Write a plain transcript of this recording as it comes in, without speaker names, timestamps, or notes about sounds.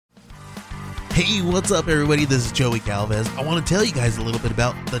Hey, what's up, everybody? This is Joey Galvez. I want to tell you guys a little bit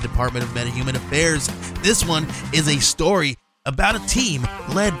about the Department of Metahuman Affairs. This one is a story about a team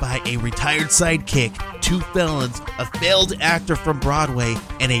led by a retired sidekick, 2 felons, a failed actor from Broadway,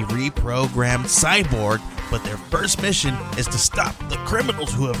 and a reprogrammed cyborg. But their first mission is to stop the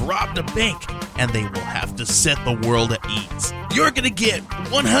criminals who have robbed a bank, and they will have to set the world at ease. You're going to get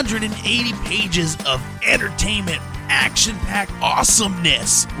 180 pages of entertainment, action-packed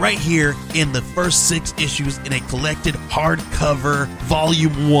awesomeness right here in the first 6 issues in a collected hardcover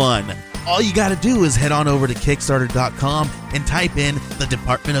volume 1. All you gotta do is head on over to Kickstarter.com and type in the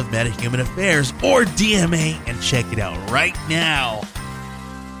Department of Metahuman Affairs or DMA and check it out right now.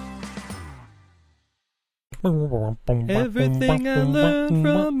 Everything I learned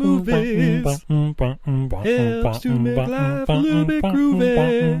from movies helps to make life a little bit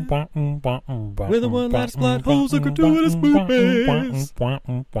groovy. With a one-liner plot holes and gratuitous movies,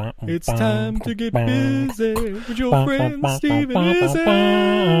 it's time to get busy with your friend Steve and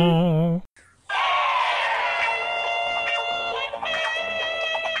Izzy.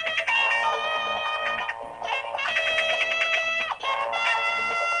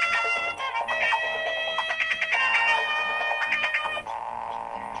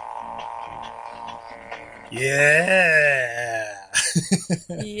 Yeah!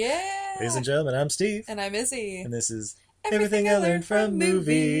 Yeah! Ladies and gentlemen, I'm Steve. And I'm Izzy. And this is Everything I Learned from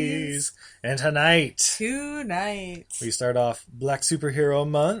Movies. And tonight, we start off Black Superhero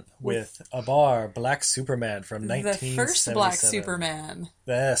Month with Abar, Black Superman from 1977. The first Black Superman.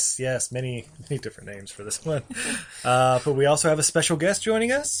 Yes, many different names for this one. But we also have a special guest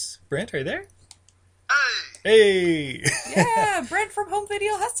joining us. Brent, are you there? Hey! Yeah, Brent from Home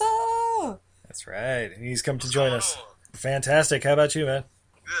Video Hustle! That's right. And he's come to join us. Fantastic. How about you, man?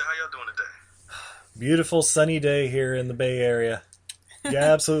 Good. How y'all doing today? Beautiful sunny day here in the Bay Area.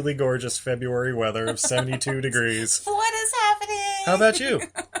 Yeah, absolutely gorgeous February weather of 72 degrees. What is happening? How about you?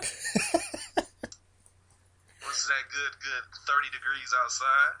 What's that good 30 degrees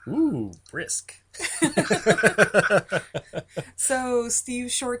outside? Ooh, brisk. So,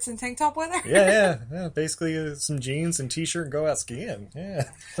 Steve's shorts and tank top weather? Yeah. Basically, some jeans and t-shirt and go out skiing. Yeah.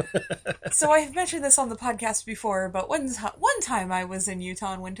 So, I have mentioned this on the podcast before, but one time I was in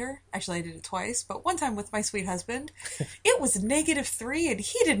Utah in winter. Actually, I did it twice, but one time with my sweet husband. It was -3, and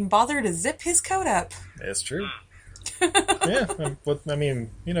he didn't bother to zip his coat up. That's true. Yeah, I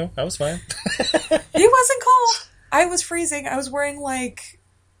mean, I was fine. He wasn't cold. I was freezing. I was wearing,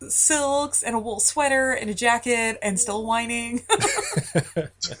 silks and a wool sweater and a jacket and still whining. People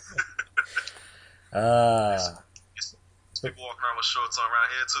walking around with shorts on around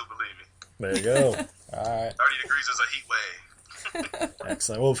here too, believe me. There you go. All right. 30 degrees is a heat wave.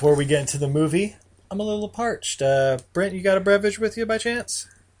 Excellent. Well, before we get into the movie, I'm a little parched. Brent, you got a beverage with you by chance?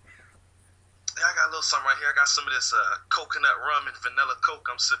 Yeah, I got a little something right here. I got some of this coconut rum and vanilla Coke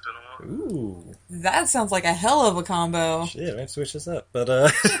I'm sipping on. Ooh. That sounds like a hell of a combo. Shit, I might switch this up. But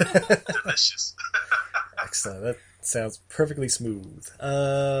Delicious. Excellent. That sounds perfectly smooth.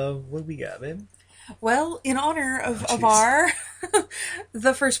 What do we got, man? Well, in honor of Abar,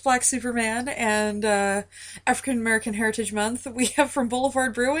 the first Black Superman, and African American Heritage Month, we have from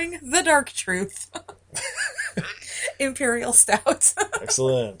Boulevard Brewing, The Dark Truth. Imperial Stout.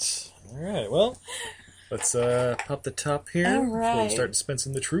 Excellent. All right, well, let's pop the top here before we start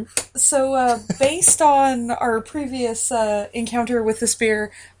dispensing the truth. So, based on our previous encounter with this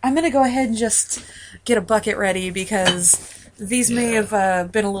beer, I'm going to go ahead and just get a bucket ready because these may have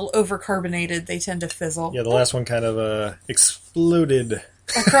been a little over-carbonated. They tend to fizzle. Yeah, the last one kind of exploded.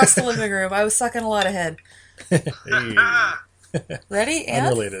 Across the living room. I was sucking a lot of head. Hey. Ready? And?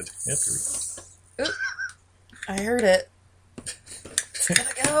 Unrelated. Yep. Oop. I heard it. It's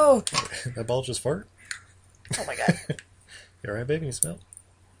gonna go. That ball just fart? Oh my god. You alright, baby? You smell?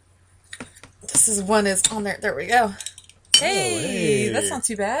 This one is on there. There we go. Hey, that's not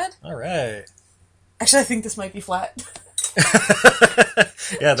too bad. Alright. Actually, I think this might be flat.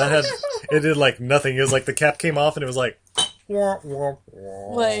 Yeah, it did nothing. It was the cap came off and it was well,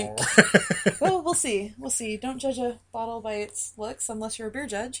 we'll see. We'll see. Don't judge a bottle by its looks unless you're a beer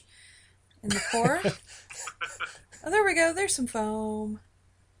judge. In the pour. Oh, there we go. There's some foam.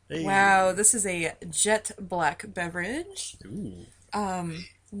 Hey. Wow, this is a jet black beverage. Ooh.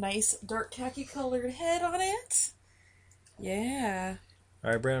 Nice dark khaki colored head on it. Yeah.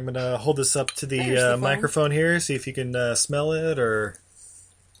 All right, Brent, I'm going to hold this up to the microphone here, see if you can smell it, or...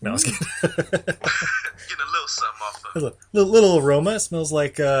 No, I was kidding. Getting a little something off of it. Little aroma. It smells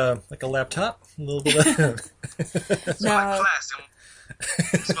like a laptop. A little bit of... It's like plastic.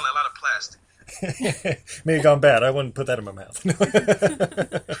 It smells like a lot of plastic. Maybe gone bad. I wouldn't put that in my mouth.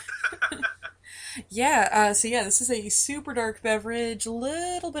 Yeah, this is a super dark beverage.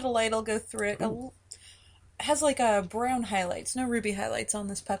 Little bit of light will go through it. Has like brown highlights, no ruby highlights on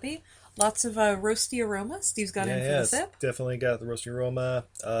this puppy. Lots of roasty aroma. Steve's got in for the sip. Definitely got the roasty aroma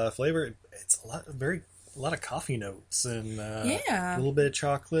flavor. It's a lot of coffee notes and a little bit of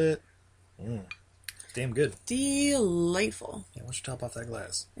chocolate. Damn good. Delightful. Yeah, why don't you top off that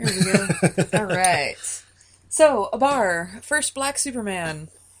glass? There we go. All right. So, Abar, first Black Superman.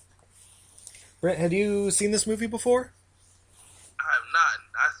 Brent, had you seen this movie before? I have not.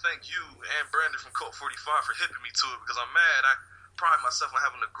 I thank you and Brandon from Cult 45 for hipping me to it because I'm mad. I pride myself on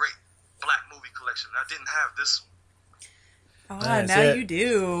having a great black movie collection. I didn't have this one. Nice. Now you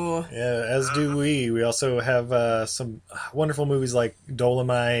do. Yeah, as do we. We also have some wonderful movies like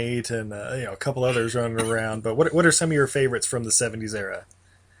Dolomite and a couple others running around. But what are some of your favorites from the 70s era?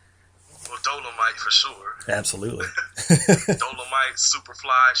 Well, Dolomite for sure. Absolutely. Dolomite,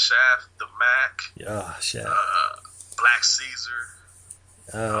 Superfly, Shaft, The Mac. Yeah, Shaft. Black Caesar.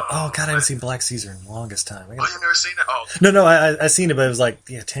 God, I haven't seen Black Caesar in the longest time. You've never seen it? Oh. No, I seen it, but it was like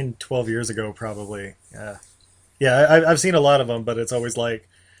 10, 12 years ago probably. Yeah, I've seen a lot of them, but it's always like,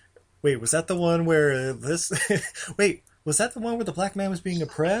 wait, was that the one where this... Wait, was that the one where the black man was being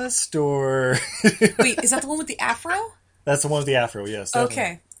oppressed, or... Wait, is that the one with the afro? That's the one with the afro, yes. Definitely.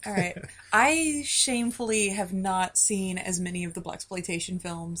 Okay, all right. I shamefully have not seen as many of the blaxploitation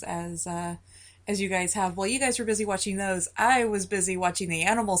films as you guys have. While you guys were busy watching those, I was busy watching the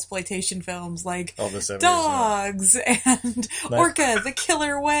animal exploitation films like the 70s, Dogs and Orca, the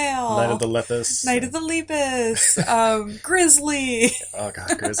Killer Whale, Night of the Lepus, Grizzly. Oh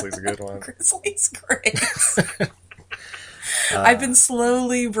god, Grizzly's a good one. Grizzly's great. I've been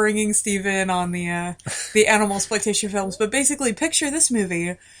slowly bringing Steve in on the animal exploitation films, but basically picture this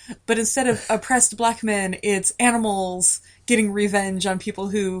movie, but instead of oppressed black men, it's animals getting revenge on people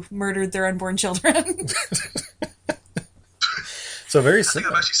who murdered their unborn children. So very I simple.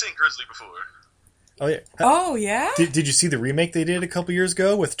 think I've actually seen Grizzly before. Oh yeah. Oh yeah. Did you see the remake they did a couple years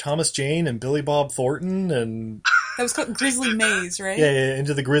ago with Thomas Jane and Billy Bob Thornton and? That was called Grizzly Maze, right? Yeah,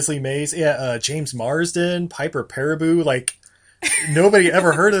 Into the Grizzly Maze. Yeah, James Marsden, Piper Perabo. Like nobody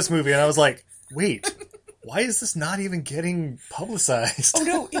ever heard of this movie, and I was like, wait. Why is this not even getting publicized? Oh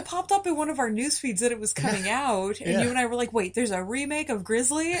no, it popped up in one of our news feeds that it was coming out, and you and I were like, wait, there's a remake of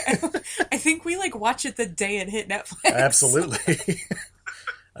Grizzly? I think we watched it the day it hit Netflix. Absolutely.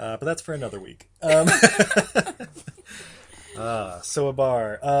 But that's for another week. So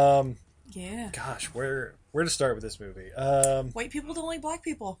Abar. Yeah. Gosh, where to start with this movie? White people don't like black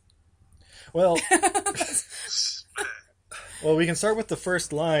people. Well, we can start with the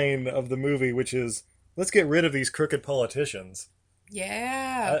first line of the movie, which is, let's get rid of these crooked politicians.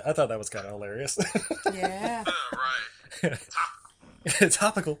 Yeah. I thought that was kind of hilarious. Yeah. Right.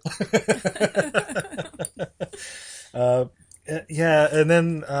 Topical. Yeah, and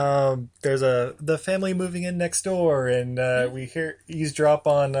then there's the family moving in next door, and we hear eavesdrop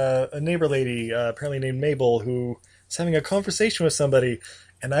on a neighbor lady, apparently named Mabel, who is having a conversation with somebody.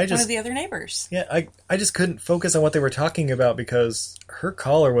 And I just, one of the other neighbors. Yeah, I just couldn't focus on what they were talking about because her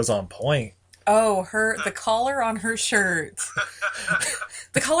collar was on point. Oh, the collar on her shirt.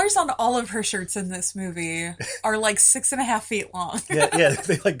 The collars on all of her shirts in this movie are like 6.5 feet long. Yeah,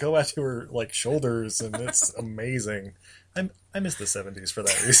 they go out to her shoulders, and it's amazing. I miss the 70s for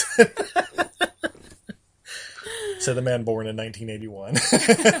that reason. Said the man born in 1981.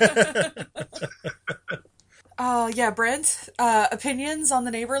 Oh, yeah, Brent, opinions on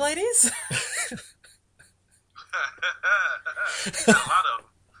the neighbor ladies? A lot of them.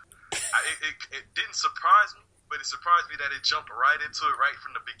 It didn't surprise me, but it surprised me that it jumped right into it right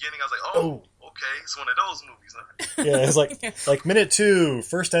from the beginning. I was like, oh. Okay, it's one of those movies, huh? Yeah, it's like minute 2,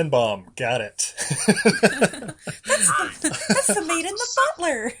 first N-bomb, got it. That's the maid and the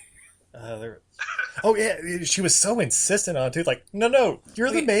butler. Oh yeah, she was so insistent on it too. Like, no, you're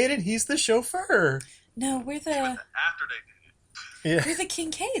the maid and he's the chauffeur. No, we're the... After they did it. Yeah. We're the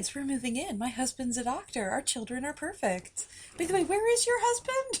Kincaids. We're moving in. My husband's a doctor. Our children are perfect. By the way, where is your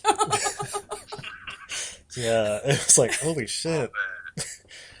husband? Yeah, it's like, holy shit.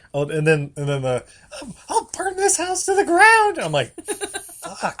 Oh, and then I'll burn this house to the ground. I'm like,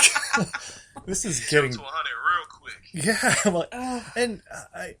 fuck. This is getting to 100 real quick. Yeah, I'm like, and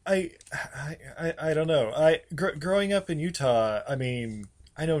I don't know. Growing up in Utah, I mean,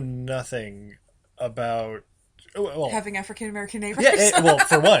 I know nothing about having African American neighbors. Yeah,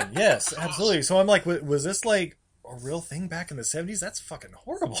 for one, yes, absolutely. So I'm like, was this like a real thing back in the 70s? That's fucking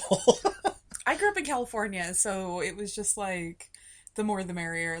horrible. I grew up in California, so it was just like, the more the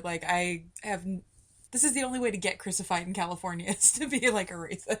merrier. Like, this is the only way to get crucified in California is to be like a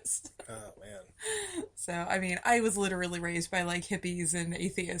racist. Oh man. So, I mean, I was literally raised by, like, hippies and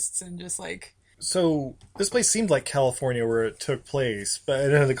atheists and just, like... So, this place seemed like California where it took place, but I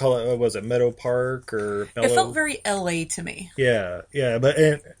don't know how to call it, was it Meadow Park or Mellow? It felt very LA to me. Yeah, but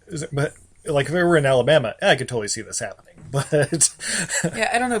like if it were in Alabama, I could totally see this happening. But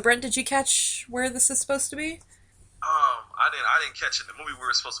yeah, I don't know. Brent, did you catch where this is supposed to be? I didn't catch it in the movie where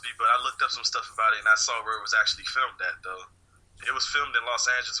it was supposed to be, but I looked up some stuff about it and I saw where it was actually filmed at, though. It was filmed in Los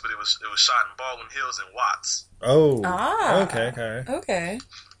Angeles, but it was shot in Baldwin Hills and Watts. Oh. Okay.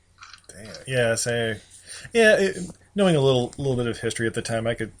 Damn. Yeah, knowing a little bit of history at the time,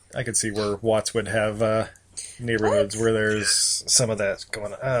 I could see where Watts would have neighborhoods where there's some of that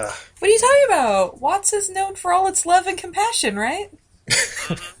going on. What are you talking about? Watts is known for all its love and compassion, right?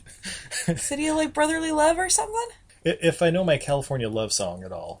 City of like brotherly love or something? If I know my California love song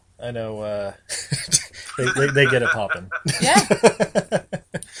at all, I know they get it popping. Yeah.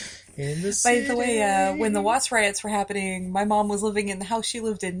 In the By the way, when the Watts riots were happening, my mom was living in the house she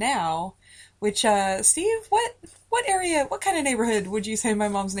lived in now, which, Steve, what area, what kind of neighborhood would you say my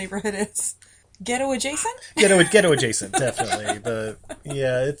mom's neighborhood is? Ghetto adjacent? Ghetto adjacent, definitely. But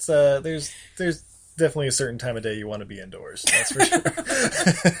yeah, it's there's definitely a certain time of day you want to be indoors. That's for sure.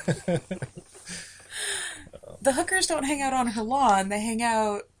 The hookers don't hang out on her lawn; they hang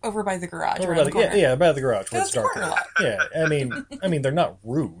out over by the garage. By the garage where it's darker. Yeah, I mean, they're not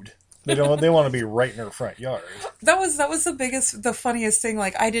rude. They want to be right in her front yard. That was the funniest thing.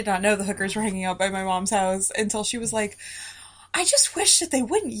 Like, I did not know the hookers were hanging out by my mom's house until she was like, I just wish that they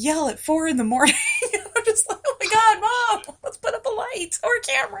wouldn't yell at 4 a.m. I'm just like, oh my God, Mom, let's put up a light or a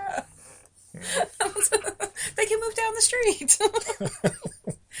camera. They can move down the street.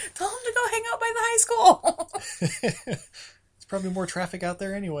 Tell them to go hang out by the high school. It's probably more traffic out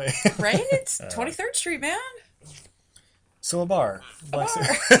there anyway. Right? It's 23rd Street, man. So a bar. Black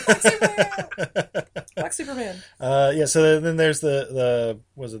Superman. Yeah, so then there's the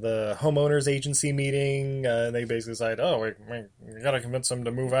homeowners agency meeting. They basically decide, we got to convince them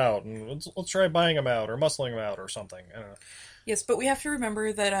to move out, and let's try buying them out or muscling them out or something. I don't know. Yes, but we have to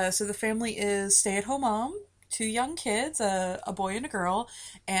remember that, so the family is stay-at-home mom, 2 young kids, a boy and a girl,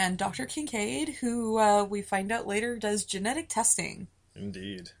 and Dr. Kincaid, who we find out later does genetic testing.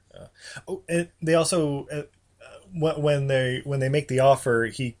 Indeed. And they also... when they make the offer,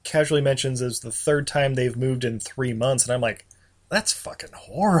 he casually mentions it's the 3rd time they've moved in 3 months, and I'm like, that's fucking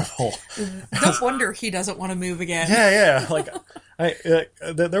horrible. No wonder he doesn't want to move again. Yeah. Like,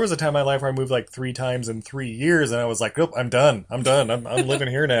 there was a time in my life where I moved like 3 times in 3 years, and I was like, nope, I'm done. I'm living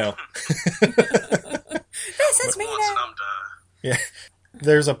here now. This is me now. I'm done. Yeah.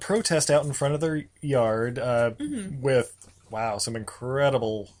 There's a protest out in front of their yard with some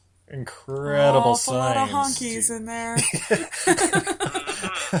incredible signs. A lot of honkies in there.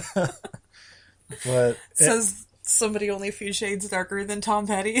 But says somebody only a few shades darker than Tom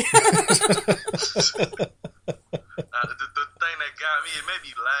Petty. The thing that got me, it made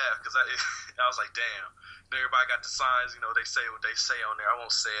me laugh because I was like, damn. Everybody got the signs, they say what they say on there. I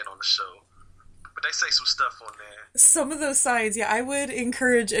won't say it on the show. But they say some stuff on there. Some of those signs, yeah, I would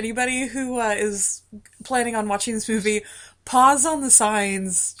encourage anybody who is planning on watching this movie, pause on the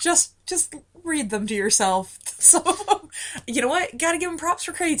signs. Just read them to yourself. Some of them, you know what? Got to give them props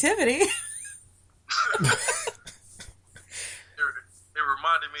for creativity. It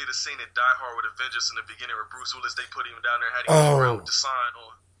reminded me of the scene in Die Hard with Avengers in the beginning where Bruce Willis, they put him down there and had him go around with the sign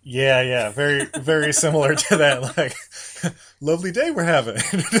on. Yeah, very, very similar to that. Like, lovely day we're having. Like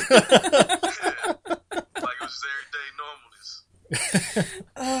it was just everyday normalness.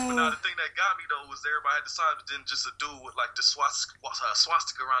 But now the thing that got me though was everybody had the signs, but then just a dude with like the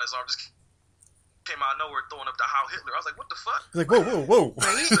swastika around his arm just came out of nowhere throwing up the Heil Hitler. I was like, what the fuck? Like, whoa.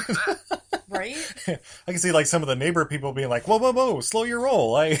 Right? I can see like some of the neighbor people being like, whoa, slow your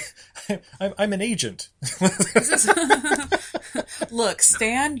roll. I'm an agent. Look,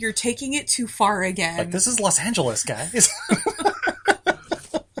 Stan, you're taking it too far again. Like, this is Los Angeles, guys. That's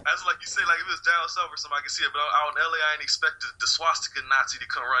like you say, like if it was down south or something, I can see it. But out in LA, I ain't expected the swastika Nazi to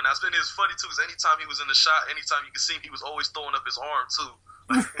come run. Now, it was funny too, because anytime he was in the shot, anytime you could see him, he was always throwing up his arm too.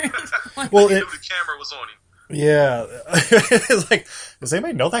 Well, he knew the camera was on him. Yeah. It's like, does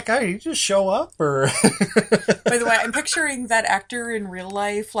anybody know that guy? Did he just show up? Or By the way, I'm picturing that actor in real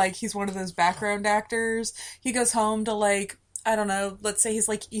life, like he's one of those background actors. He goes home to like, I don't know, let's say he's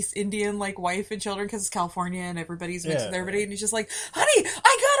like East Indian, like wife and children, because it's California and everybody's mixed with everybody, and he's just like, honey,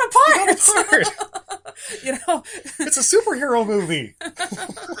 I got a part! It's a superhero movie.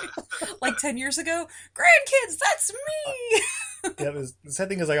 Like 10 years ago, grandkids, that's me! Yeah, the sad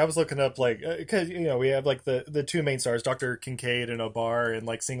thing is, like, I was looking up, like, because, we have, like, the two main stars, Dr. Kincaid and Obar, and,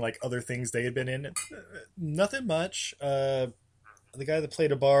 like, seeing, like, other things they had been in. Nothing much. The guy that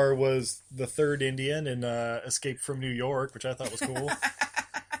played Obar was the third Indian in Escape from New York, which I thought was cool.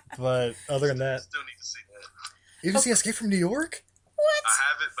 But other than that... Still need to see that. You didn't see Escape from New York? What? I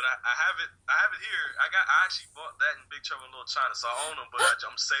have it, but I have it here. I actually bought that in Big Trouble in Little China, so I own them, but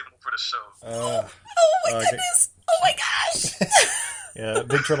I'm saving them for the show. Oh my goodness! Oh my gosh! Yeah,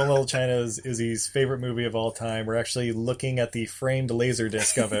 Big Trouble in Little China is Izzy's favorite movie of all time. We're actually looking at the framed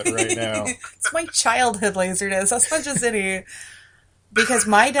Laserdisc of it right now. It's my childhood Laserdisc, as much as any. Because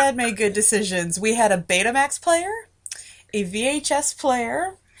my dad made good decisions. We had a Betamax player, a VHS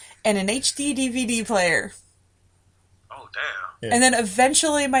player, and an HD DVD player. Oh, damn. Yeah. And then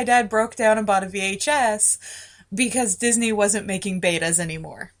eventually my dad broke down and bought a VHS because Disney wasn't making betas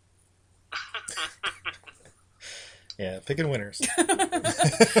anymore. Yeah, picking winners.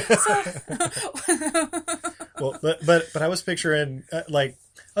 Well, but I was picturing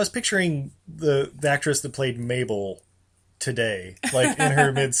the actress that played Mabel today, like in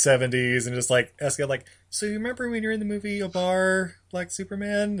her mid-70s, and just like asking, like, so you remember when you're in the movie Obar, Black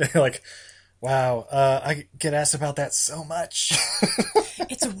Superman? Like, wow, I get asked about that so much.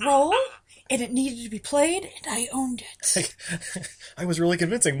 It's a role, and it needed to be played, and I owned it. Like, I was really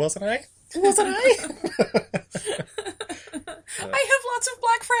convincing, wasn't I? Wasn't I? I have lots of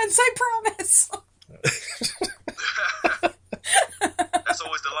black friends, I promise. That's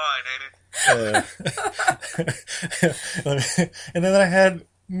always the line, ain't it? And then I had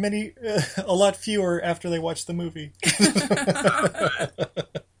a lot fewer after they watched the movie.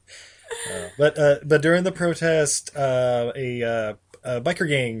 But during the protest, a biker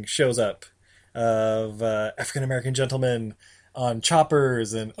gang shows up of African American gentlemen on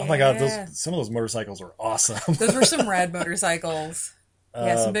choppers, and oh my god, some of those motorcycles were awesome. Those were some rad motorcycles.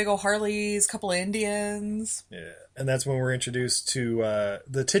 Yeah, some big old Harleys, couple of Indians. Yeah, and that's when we're introduced to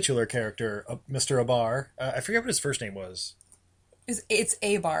the titular character, Mr. Obar. I forget what his first name was. It's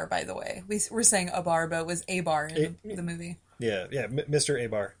Abar, by the way. We're saying Abar, but it was Abar in the movie. Yeah, Mr.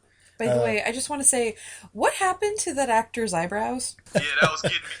 Abar. By the way, I just want to say, what happened to that actor's eyebrows? Yeah, that was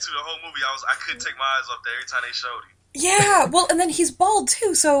getting me to the whole movie. I couldn't take my eyes off there every time they showed him. Yeah, well, and then he's bald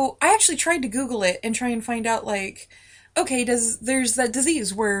too. So I actually tried to Google it and try and find out, like, okay, there's that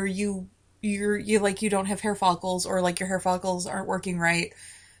disease where you don't have hair follicles, or like your hair follicles aren't working right.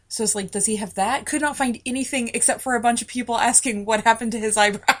 So it's like, does he have that? Could not find anything except for a bunch of people asking what happened to his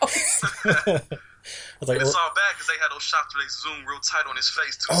eyebrows. I was like, it's all bad because they had those shots where they zoom real tight on his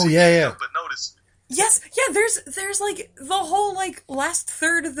face too. Oh, so yeah. But notice. Yes, yeah. There's like the whole like last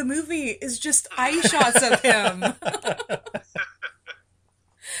third of the movie is just eye shots of him.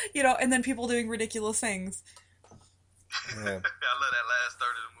 And then people doing ridiculous things. Yeah. I love that last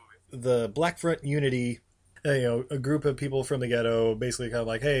third of the movie. The Black Front Unity, a group of people from the ghetto, basically kind of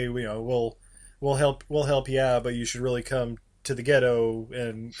like, hey, we'll help you out, but you should really come to the ghetto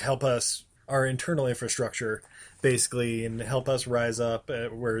and help us, our internal infrastructure, basically, and help us rise up,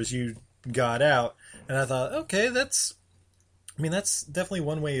 whereas you got out. And I thought, okay, that's definitely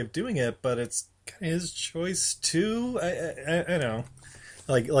one way of doing it, but it's kind of his choice too. I know,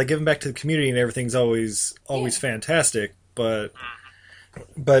 like giving back to the community and everything's always fantastic, but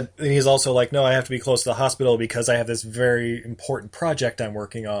he's also like, no, I have to be close to the hospital because I have this very important project I'm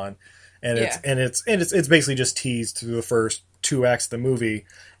working on, and it's basically just teased through the first 2 acts of the movie.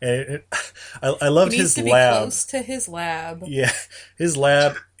 And I loved his lab. He needs to be close to his lab. Yeah, his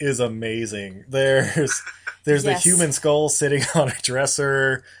lab is amazing. There's the human skull sitting on a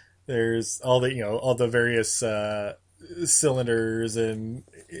dresser. There's all the various cylinders and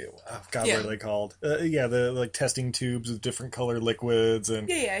what are they called? The like testing tubes with different colored liquids and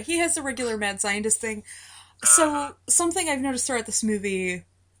he has the regular mad scientist thing. So something I've noticed throughout this movie,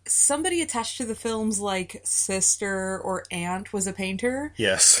 somebody attached to the film's like sister or aunt was a painter.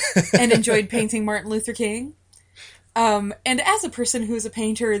 Yes. And enjoyed painting Martin Luther King. And as a person who is a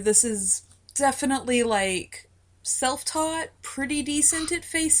painter, this is definitely like self-taught, pretty decent at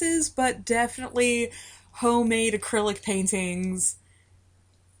faces, but definitely homemade acrylic paintings.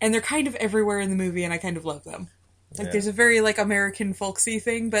 And they're kind of everywhere in the movie, and I kind of love them. Like there's a very like American folksy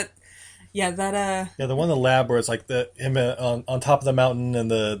thing, but the one in the lab where it's like him on top of the mountain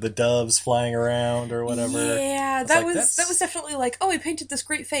and the doves flying around or whatever. Yeah, that was definitely like, oh, I painted this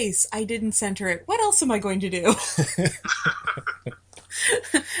great face. I didn't center it. What else am I going to do?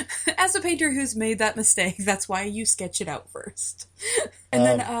 As a painter who's made that mistake, that's why you sketch it out first. And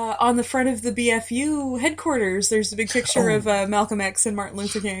then on the front of the BFU headquarters, there's a big picture of Malcolm X and Martin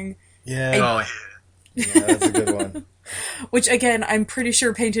Luther King. Yeah. Yeah, that's a good one. Which, again, I'm pretty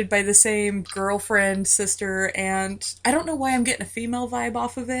sure painted by the same girlfriend, sister, and I don't know why I'm getting a female vibe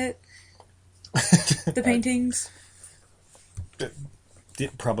off of it. The paintings.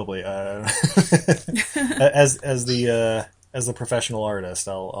 Probably. As the professional artist,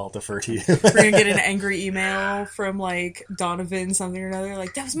 I'll defer to you. We're gonna get an angry email from, like, Donovan something or another,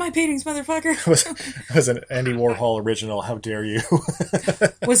 like, that was my paintings, motherfucker! It was an Andy Warhol original, how dare you?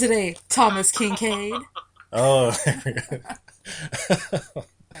 Was it a Thomas Kincaid? Oh, there we go.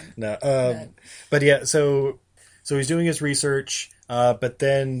 No, but yeah, so he's doing his research, but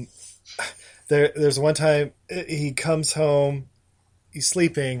then there's one time he comes home, he's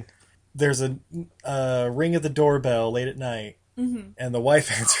sleeping, there's a ring at the doorbell late at night, and the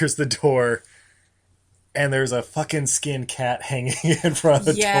wife answers the door, and there's a fucking skinned cat hanging in front of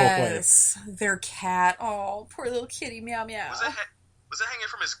the doorway. Yes, their cat. Oh, poor little kitty, meow meow. Was that hanging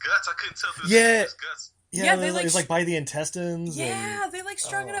from his guts? I couldn't tell if it was Yeah. from his guts. Yeah, they, it was like by the intestines. Yeah, they like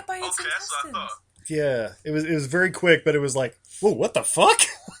strung it up by its Okay, that's what I intestines. thought. Yeah, it was very quick, but it was like, whoa, what the fuck?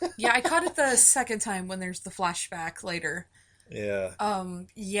 Yeah, I caught it the second time when there's the flashback later. Yeah.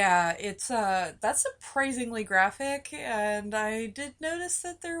 Yeah, it's that's surprisingly graphic, and I did notice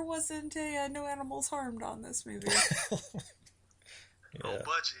that there wasn't a no animals harmed on this movie. No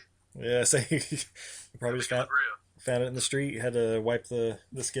budget. Yeah, so he probably just Real. found it in the street, had to wipe the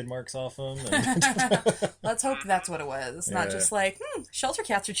skid marks off them. And... Let's hope that's what it was, not Yeah. just like, shelter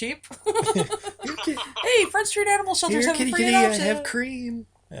cats are cheap. Hey, Front Street Animal Shelters have a free kitty, I adoption. have cream.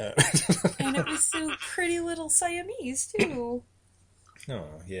 And it was so pretty little Siamese, too. Oh,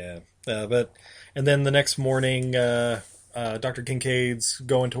 yeah. And then the next morning, Dr. Kincaid's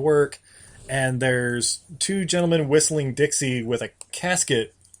going to work, and there's two gentlemen whistling Dixie with a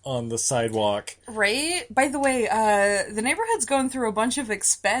casket on the sidewalk. Right? By the way, the neighborhood's going through a bunch of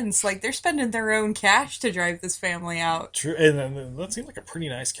expense. Like, they're spending their own cash to drive this family out. True, and that seemed like a pretty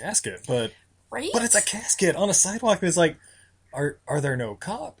nice casket, but it's a casket on a sidewalk. And it's like, are there no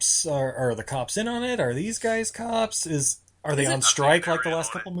cops? Are the cops in on it? Are these guys cops? Are they on strike like the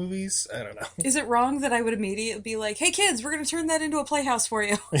last couple movies? I don't know. Is it wrong that I would immediately be like, hey kids, we're going to turn that into a playhouse for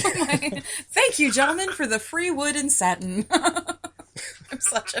you? Like, thank you, gentlemen, for the free wood and satin. I'm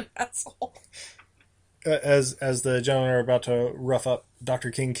such an asshole. As the gentlemen are about to rough up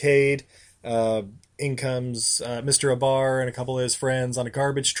Dr. Kincaid, in comes Mr. Abar and a couple of his friends on a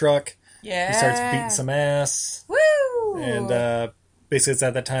garbage truck. Yeah. He starts beating some ass. Woo! And basically it's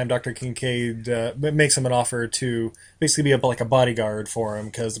at that time Dr. Kincaid makes him an offer to basically be like a bodyguard for him,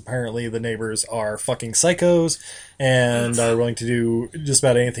 because apparently the neighbors are fucking psychos and are willing to do just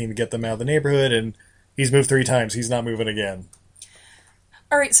about anything to get them out of the neighborhood, and he's moved 3 times. He's not moving again.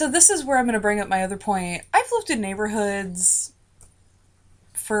 All right, so this is where I'm going to bring up my other point. I've lived in neighborhoods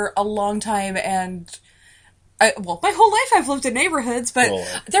for a long time, and my whole life I've lived in neighborhoods, but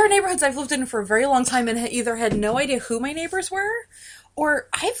there are neighborhoods I've lived in for a very long time and either had no idea who my neighbors were, or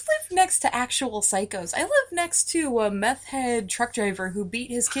I've lived next to actual psychos. I lived next to a meth head truck driver who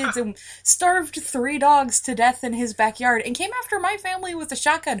beat his kids and starved 3 dogs to death in his backyard and came after my family with a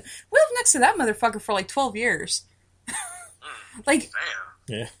shotgun. We lived next to that motherfucker for like 12 years. Like,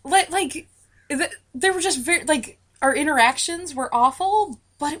 yeah, like they were just very, like, our interactions were awful,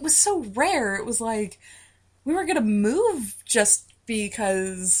 but it was so rare. It was like, we were gonna move just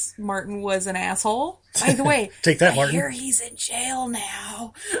because Martin was an asshole. By the way, take that, I Martin. hear he's in jail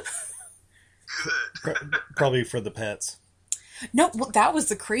now. Probably for the pets. No, well, that was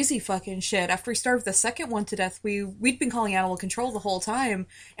the crazy fucking shit. After he starved the second one to death, we'd been calling animal control the whole time.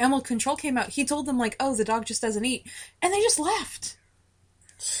 Animal control came out. He told them, like, oh, the dog just doesn't eat. And they just left.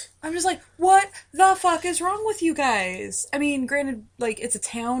 I'm just like, what the fuck is wrong with you guys? I mean, granted, like, it's a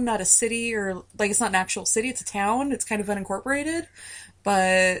town, not a city, or, like, it's not an actual city, it's a town, it's kind of unincorporated.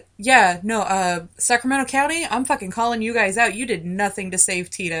 But, yeah, no, Sacramento County, I'm fucking calling you guys out. You did nothing to save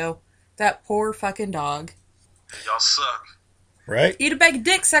Tito. That poor fucking dog. Y'all suck. Right? Eat a bag of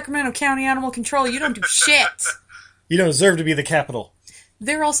dick, Sacramento County Animal Control. You don't do shit. You don't deserve to be the capital.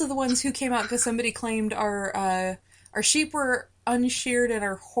 They're also the ones who came out because somebody claimed our sheep were unsheared and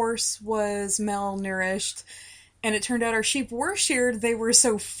our horse was malnourished. And it turned out our sheep were sheared. They were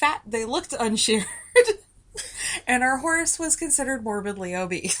so fat they looked unsheared. And our horse was considered morbidly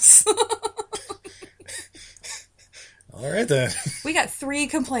obese. All right, then. We got 3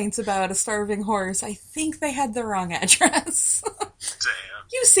 complaints about a starving horse. I think they had the wrong address. Damn.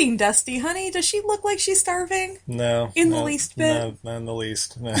 You've seen Dusty, honey. Does she look like she's starving? No. In the least bit? No, not in the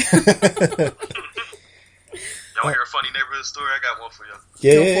least. No. Y'all hear a funny neighborhood story? I got one for y'all.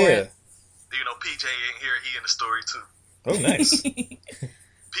 Yeah. Go for it. You know, PJ ain't here. He in the story, too. Oh, nice.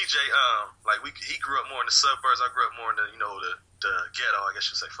 PJ, like he grew up more in the suburbs. I grew up more in the the ghetto. I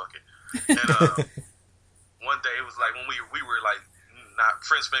guess you say fuck it. And one day it was like when we were like not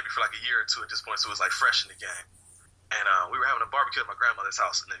friends maybe for like a year or two at this point, so it was like fresh in the game. And we were having a barbecue at my grandmother's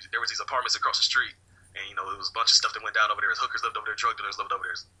house, and there was these apartments across the street. And it was a bunch of stuff that went down over there. Hookers lived over there, drug dealers lived over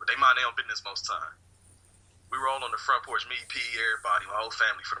there, but they mind their own business most time. We were all on the front porch, me, P, everybody, my whole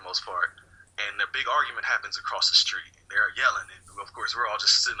family for the most part. And a big argument happens across the street. And they're yelling. And of course, we're all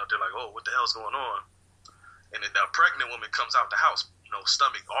just sitting up there like, oh, what the hell's going on? And then a pregnant woman comes out the house,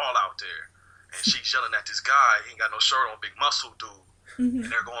 stomach all out there. And she's yelling at this guy. He ain't got no shirt on, big muscle dude. And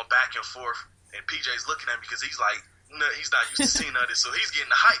they're going back and forth. And PJ's looking at me because he's like, no, he's not used to seeing none of this. So he's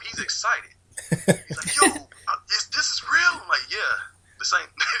getting the hype. He's excited. He's like, yo, this is real? I'm like, yeah, this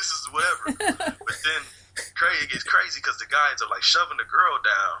is whatever. But then it gets crazy because the guy ends up like shoving the girl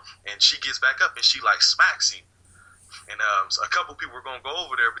down, and she gets back up and she like smacks him. And so a couple people were gonna go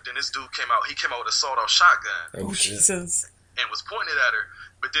over there, but then this dude came out. He came out with a sawed-off shotgun. Oh Jesus! And was pointed at her.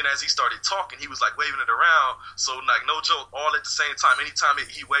 But then as he started talking, he was like waving it around. So like no joke, all at the same time. Anytime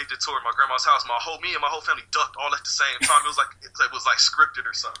he waved it toward my grandma's house, me and my whole family ducked all at the same time. It was like scripted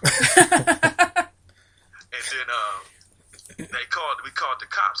or something. And then we called the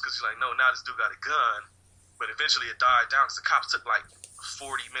cops because he's like, no, now this dude got a gun. But eventually it died down because the cops took like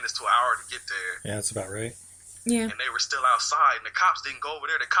 40 minutes to an hour to get there. Yeah, that's about right. Yeah. And they were still outside, and the cops didn't go over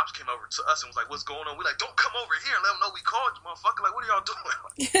there. The cops came over to us and was like, what's going on? We're like, don't come over here and let them know we called you, motherfucker. Like, what are y'all doing?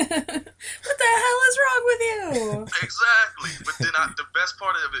 What the hell is wrong with you? Exactly. But then the best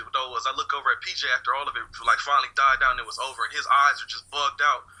part of it, though, was I look over at PJ after all of it like finally died down and it was over, and his eyes are just bugged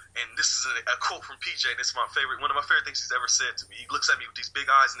out. And this is a quote from PJ, and it's one of my favorite things he's ever said to me. He looks at me with these big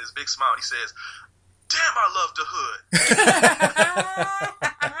eyes and this big smile, and he says, damn, I love the hood.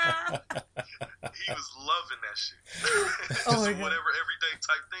 He was loving that shit. Just whatever everyday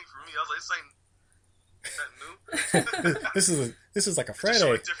type thing for me. I was like, this ain't nothing new. This is like a Friday. Just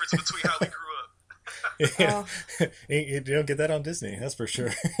showing the difference between how we grew up. Yeah. You don't get that on Disney, that's for sure.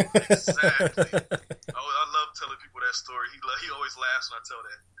 Exactly. I love telling people that story. He always laughs when I tell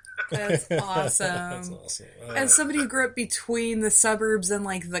that. That's awesome. That's awesome. As somebody who grew up between the suburbs and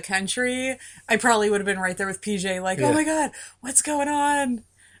like the country, I probably would have been right there with PJ, like, oh my god, what's going on?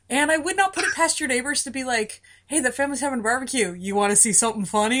 And I would not put it past your neighbors to be like, hey, the family's having a barbecue. You want to see something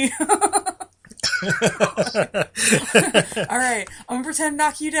funny? All right, I'm gonna pretend to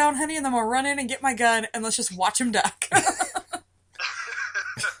knock you down, honey, and then I'm gonna run in and get my gun and let's just watch him duck. Real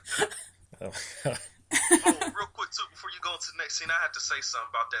quick too, before you go into the next scene, I have to say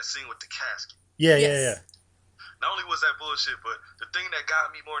something about that scene with the casket. Yeah. Not only was that bullshit, but the thing that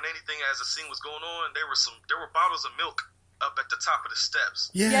got me more than anything as the scene was going on, there were bottles of milk up at the top of the steps.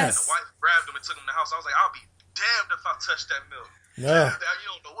 Yes. And the wife grabbed them and took them to the house. I was like, I'll be damned if I touch that milk. No. You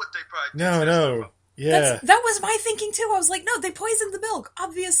don't know what they probably did. No. Yeah. That was my thinking too. I was like, no, they poisoned the milk,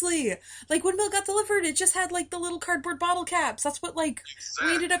 obviously. Like when milk got delivered, it just had like the little cardboard bottle caps. That's what we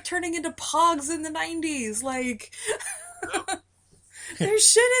ended up turning into Pogs in the 90s. Like,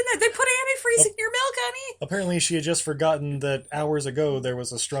 there's shit in there. They put antifreeze in your milk, honey. Apparently she had just forgotten that hours ago there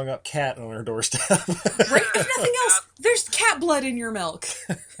was a strung up cat on her doorstep. Right? If nothing else, there's cat blood in your milk.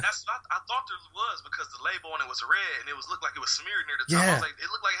 I thought there was because the label on it was red and it looked like it was smeared near the top. I was like, it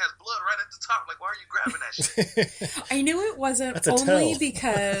looked like it has blood right at the top. Like, why are you grabbing that shit? I knew it wasn't only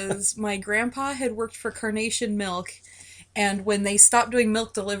because my grandpa had worked for Carnation Milk, and when they stopped doing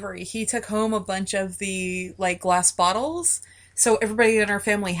milk delivery, he took home a bunch of the like glass bottles. So everybody in our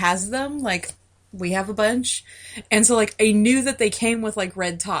family has them. Like, we have a bunch. And so, like, I knew that they came with, like,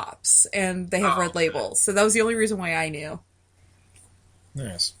 red tops. And they have red labels. So that was the only reason why I knew.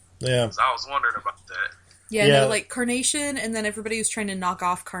 Nice. Yeah. I was wondering about that. Yeah, no, like, Carnation, and then everybody who's trying to knock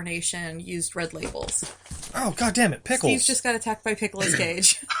off Carnation used red labels. Oh, god damn it. Pickles. Steve just got attacked by Pickles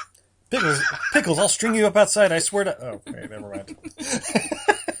Cage. Pickles, I'll string you up outside, I swear to... Oh, wait, never mind.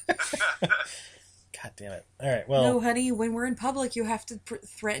 God damn it. All right, well... No, honey, when we're in public, you have to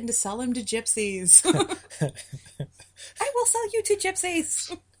threaten to sell him to gypsies. I will sell you to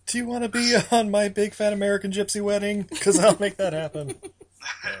gypsies. Do you want to be on my big fat American gypsy wedding? Because I'll make that happen.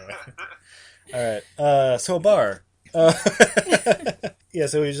 All right. So a bar. Yeah,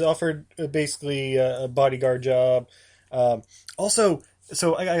 so he's offered basically a bodyguard job. Also...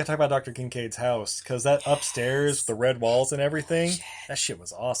 So I gotta talk about Dr. Kincaid's house, because that upstairs, the red walls and everything, that shit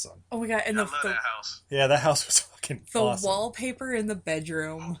was awesome. Oh my god, and I love that house. Yeah, that house was fucking awesome. The wallpaper in the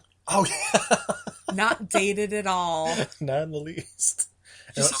bedroom. Oh yeah. Not dated at all. Not in the least.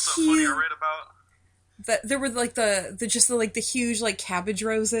 Something funny I read about? That there were like the huge like cabbage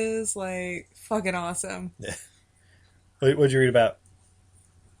roses, like fucking awesome. Yeah. What'd you read about?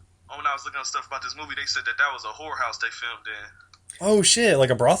 when I was looking up stuff about this movie, they said that was a whorehouse they filmed in. Oh shit! Like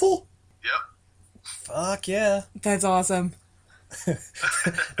a brothel? Yep. Fuck yeah! That's awesome.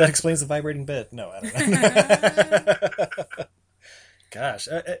 That explains the vibrating bed. No, I don't know. Gosh.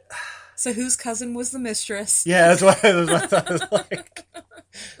 So whose cousin was the mistress? Yeah, that's what I thought it was like.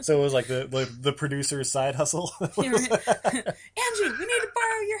 So it was like the producer's side hustle. Angie, we need to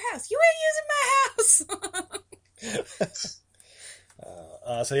borrow your house. You ain't using my house.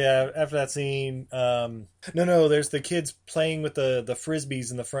 So yeah, after that scene, no, there's the kids playing with the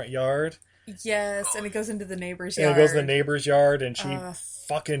frisbees in the front yard. Yes, and it goes into the neighbor's yard. yard. It goes to the neighbor's yard, and she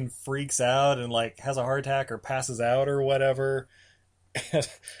fucking freaks out and like has a heart attack or passes out or whatever. And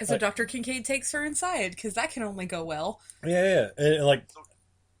so Dr. Kincaid takes her inside because that can only go well. Yeah, and like.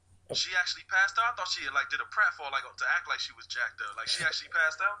 She actually passed out? I thought she like did a pratfall like to act like she was jacked up. Like she actually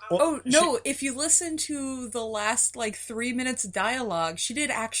passed out though? Oh, no, if you listen to the last like 3 minutes dialogue, she did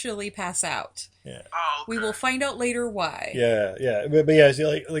actually pass out. Yeah. Oh, okay. We will find out later why. Yeah. But yeah,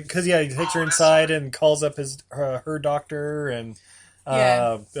 she because he takes her inside and calls up her doctor and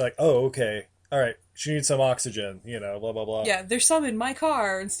like, oh, okay. All right. She needs some oxygen, blah, blah, blah. Yeah, there's some in my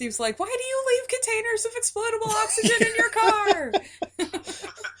car. And Steve's like, why do you leave containers of explodable oxygen in your car?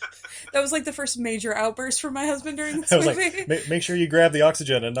 That was like the first major outburst from my husband during this movie. Like, make sure you grab the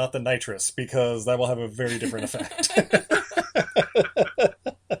oxygen and not the nitrous, because that will have a very different effect.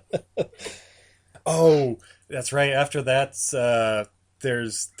 Oh, that's right. After that,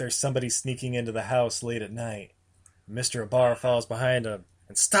 there's somebody sneaking into the house late at night. Mr. Abar follows behind him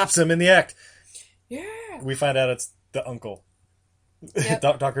and stops him in the act. Yeah. We find out it's the uncle.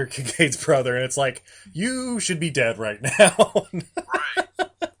 Yep. Dr. Kincaid's brother, and it's like, you should be dead right now. Right.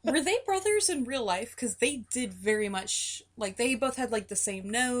 Were they brothers in real life? Because they did very much, like, they both had, like, the same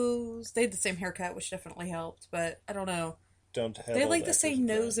nose. They had the same haircut, which definitely helped, but I don't know. They had, like, the same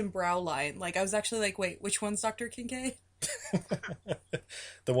nose and brow line. Like, I was actually like, wait, which one's Dr. Kincaid?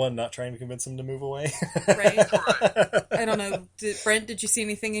 The one not trying to convince him to move away. Right? I don't know. Brent, did you see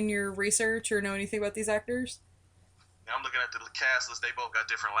anything in your research or know anything about these actors? I'm looking at the cast list. They both got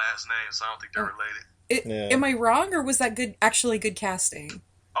different last names, so I don't think they're related. Am I wrong, or was that actually good casting?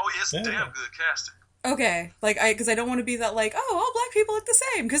 Oh, yeah, it's damn good casting. Okay, because I don't want to be that like, oh, all black people look the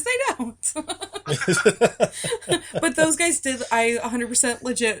same, because they don't. But those guys did. 100%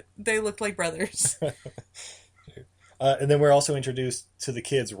 legit. They looked like brothers. And then we're also introduced to the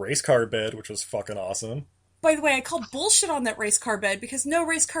kids' race car bed, which was fucking awesome. By the way, I call bullshit on that race car bed because no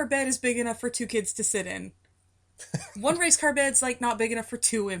race car bed is big enough for two kids to sit in. One race car bed's like not big enough for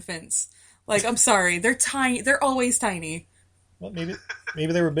two infants. Like, I'm sorry, they're tiny. They're always tiny. Well, maybe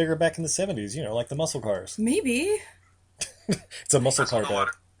they were bigger back in the 70s, like the muscle cars. Maybe. It's a muscle car bed. Why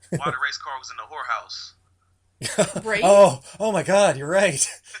the race car was in the whorehouse. Right? Oh my god, you're right.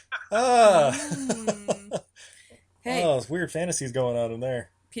 Hey. Oh, there's weird fantasies going on in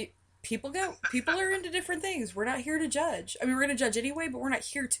there. People are into different things. We're not here to judge. I mean, we're going to judge anyway, but we're not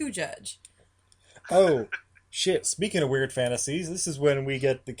here to judge. Oh, shit. Speaking of weird fantasies, this is when we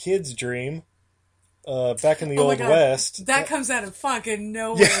get the kids' dream. Back in the Old West. That comes out of fucking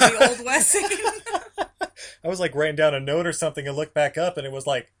nowhere, the Old West scene. I was like writing down a note or something and looked back up and it was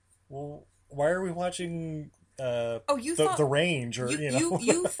like, well, why are we watching you thought the Range? Or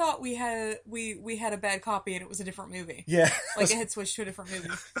you thought we had a bad copy and it was a different movie. Yeah. Like it had switched to a different movie.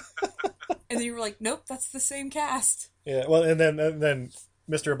 And then you were like, nope, that's the same cast. Yeah, well, and then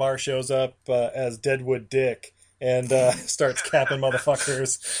Mr. Abar shows up as Deadwood Dick and starts capping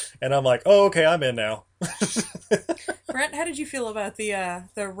motherfuckers, and I'm like, oh, okay, I'm in now. Brent, how did you feel about the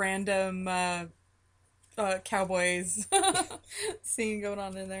random cowboys scene going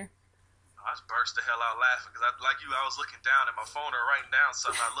on in there? I just burst the hell out laughing because, I was looking down at my phone or writing down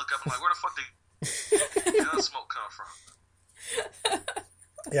something. I look up, I'm like, where the fuck did gun smoke come from?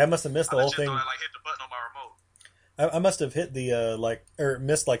 Yeah, I must have missed the whole thing. I hit the button on my remote. I must have hit the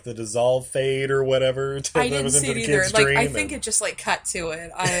missed the dissolve fade or whatever. I didn't see it either. I think it just cut to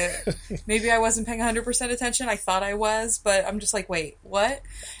it. Maybe I wasn't paying 100% attention. I thought I was, but I'm just like, wait, what?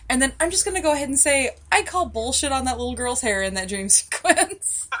 And then I'm just gonna go ahead and say I call bullshit on that little girl's hair in that dream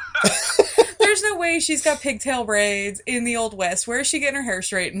sequence. There's no way she's got pigtail braids in the Old West. Where is she getting her hair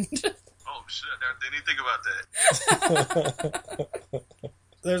straightened? Oh shit! I didn't think about that.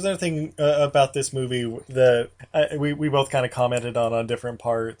 There's another thing about this movie that we both kind of commented on different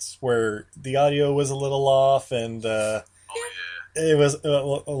parts where the audio was a little off, and it was a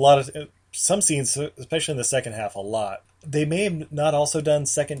lot of some scenes, especially in the second half, a lot. They may have not also done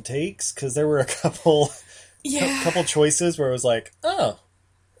second takes because there were a couple choices where it was like, oh,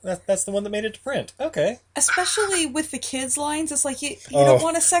 that's the one that made it to print. Okay. Especially with the kids' lines, it's like, you don't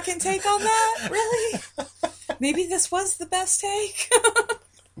want a second take on that? Really? Maybe this was the best take?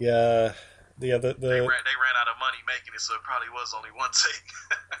 Yeah. They ran out of money making it, so it probably was only one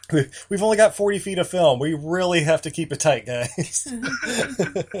take. We've only got 40 feet of film. We really have to keep it tight, guys. No,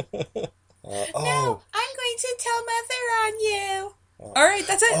 I'm going to tell Mother on you. All right,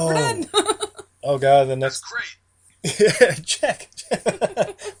 that's it. We're done. Oh, God, the next... That's great. Yeah, check.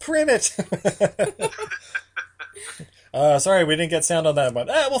 Print it. Sorry, we didn't get sound on that one.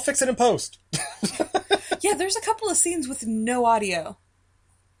 We'll fix it in post. Yeah, there's a couple of scenes with no audio.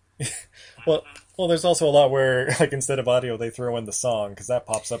 Well, there's also a lot where, like, instead of audio, they throw in the song, because that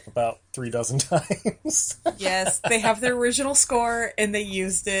pops up about 3 dozen times. Yes, they have their original score, and they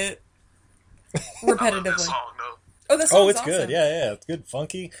used it repetitively. I love that song, though. Oh, that song's it's awesome. good. Yeah, it's good,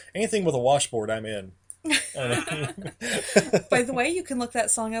 funky. Anything with a washboard, I'm in. By the way, you can look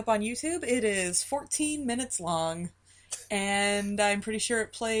that song up on YouTube. It is 14 minutes long, and I'm pretty sure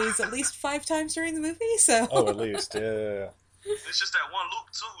it plays at least 5 times during the movie. So, At least, yeah. It's just that one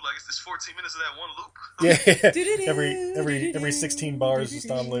loop too. Like it's 14 minutes of that one loop. Yeah. every 16 bars just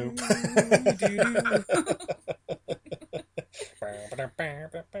on loop.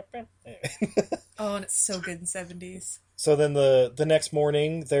 Oh, and it's so good in 70s. So then the next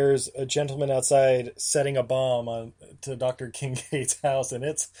morning, there's a gentleman outside setting a bomb to Dr. Kincaid's house, and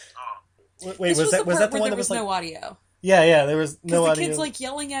it's... Wait, was that the one that was no audio? Yeah, there was no audio. The kid's like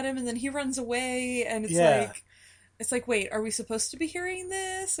yelling at him, and then he runs away, and it's like, wait, are we supposed to be hearing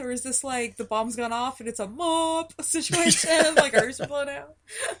this, or is this like the bomb's gone off and it's a mop situation, like ours are blown out?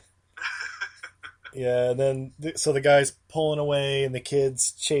 Yeah, and then so the guy's pulling away, and the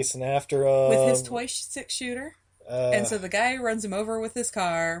kid's chasing after him with his toy 6-shooter, and so the guy runs him over with his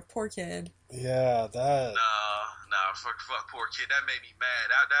car. Poor kid. Yeah, that. Nah, fuck, poor kid. That made me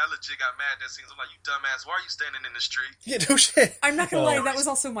mad. I legit got mad. That seems like, you dumbass. Why are you standing in the street? Yeah, no shit. I'm not gonna lie, that was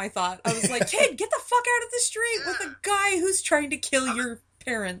also my thought. I was like, kid, get the fuck out of the street with a guy who's trying to kill your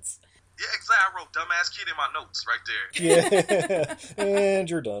parents. Yeah, exactly. I wrote dumbass kid in my notes right there. Yeah, and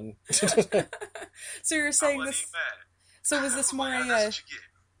you're done. So you're saying this? So was this more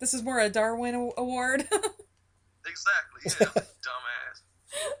this is more a Darwin Award? Exactly. Yeah, dumbass.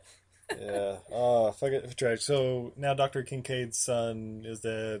 Yeah. Oh, fuck it. Tragic. So now Dr. Kincaid's son is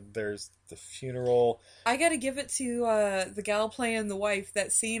dead. There's the funeral. I gotta give it to the gal playing the wife.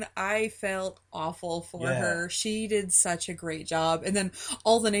 That scene, I felt awful for her. She did such a great job. And then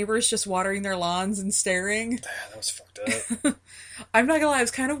all the neighbors just watering their lawns and staring. That was fucked up. I'm not gonna lie, I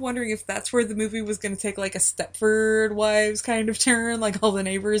was kind of wondering if that's where the movie was gonna take like a Stepford Wives kind of turn, like all the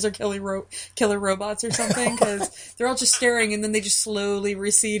neighbors are killer robots or something, because they're all just staring and then they just slowly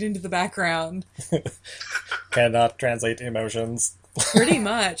recede into the background. Cannot translate emotions. Pretty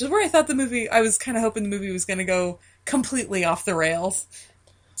much. That's where I thought I was kind of hoping the movie was gonna go completely off the rails.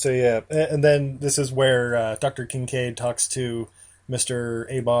 So yeah, and then this is where Dr. Kincaid talks to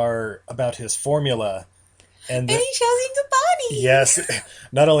Mr. Abar about his formula. And he shows him the bunny. Yes.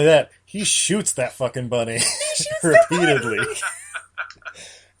 Not only that, he shoots that fucking bunny repeatedly.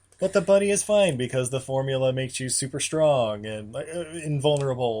 But the bunny is fine because the formula makes you super strong and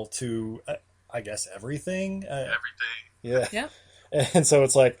invulnerable to, I guess, everything. Everything. Yeah. And so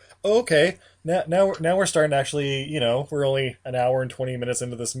it's like, okay, now we're starting to actually, we're only an hour and 20 minutes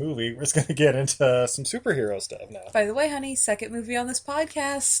into this movie. We're just going to get into some superhero stuff now. By the way, honey, second movie on this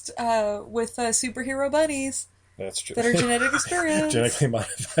podcast with superhero bunnies. That's true. That are genetic experiments. Genetically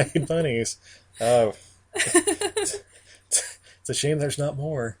modified bunnies. Oh. It's a shame there's not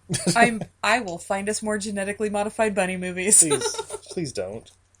more. I will find us more genetically modified bunny movies. Please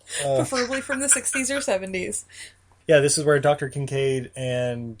don't. Preferably from the 60s or 70s. Yeah, this is where Dr. Kincaid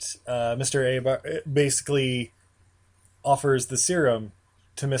and Mr. Abar basically offers the serum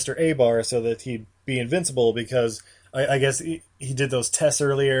to Mr. Abar so that he'd be invincible because I guess he did those tests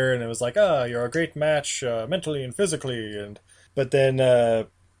earlier and it was like, you're a great match mentally and physically. But then Mr.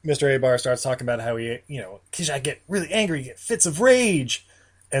 Abar starts talking about how he, I get really angry, get fits of rage.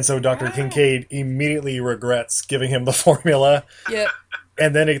 And so Dr. Kincaid immediately regrets giving him the formula. Yep.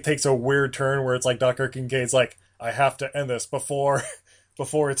 And then it takes a weird turn where it's like Dr. Kincaid's like, I have to end this before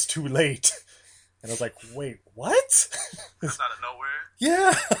it's too late. And I was like, wait, what? That's out of nowhere.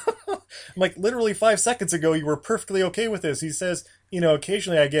 Yeah. I'm like, literally 5 seconds ago, you were perfectly okay with this. He says,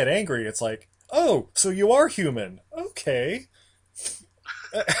 occasionally I get angry. It's like, oh, so you are human. Okay.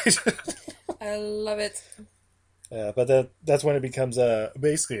 I love it. Yeah, but that's when it becomes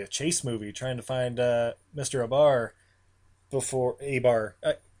basically a chase movie, trying to find Mr. Abar before Abar.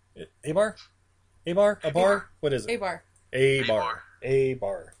 Abar? Abar? Abar? What is it? Abar. Abar.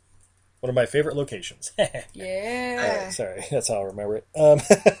 Abar. One of my favorite locations. Yeah. Sorry, that's how I remember it.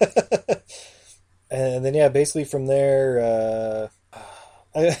 And then, yeah, basically from there,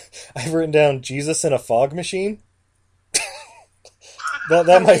 I've written down Jesus in a fog machine.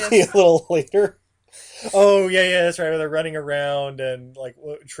 that might be a little later. Oh, yeah, that's right. Where they're running around and, like,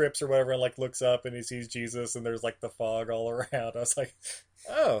 trips or whatever, and, like, looks up and he sees Jesus and there's, like, the fog all around. I was like,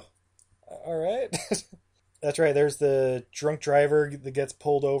 oh, all right. That's right. There's the drunk driver that gets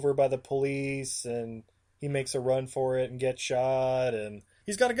pulled over by the police and he makes a run for it and gets shot and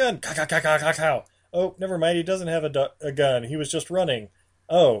he's got a gun. Cow. Oh, never mind. He doesn't have a gun. He was just running.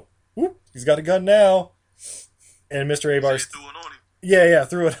 Oh, whoop, he's got a gun now. And Mr. Abar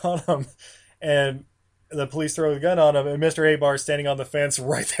threw it on him. And the police throw the gun on him, and Mr. Abar standing on the fence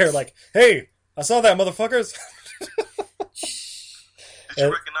right there like, hey, I saw that, motherfuckers. Did you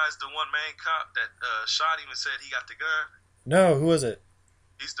recognize the one main cop that shot him and said he got the gun? No, who was it?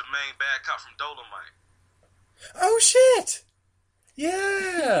 He's the main bad cop from Dolomite. Oh, shit!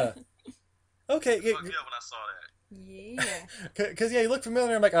 Yeah! Okay. Fuck yeah, when I saw that. Yeah. Because, yeah, he looked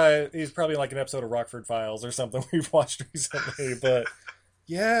familiar. I'm like, he's probably like an episode of Rockford Files or something we've watched recently. But,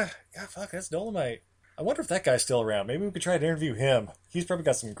 yeah, fuck, that's Dolomite. I wonder if that guy's still around. Maybe we could try to interview him. He's probably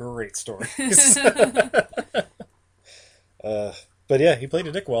got some great stories. But, yeah, he played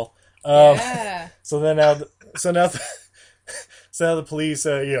a dick well. Yeah. So now the police,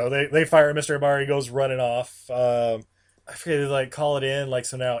 they fire Mr. Amari. He goes running off. I forget to like call it in, like,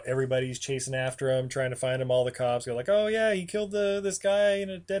 so now everybody's chasing after him, trying to find him. All the cops go like, oh yeah, he killed this guy in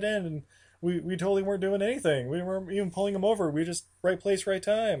a dead end, and we totally weren't doing anything. We weren't even pulling him over. We just right place, right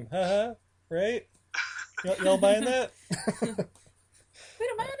time. Haha, right? Y'all buying that? We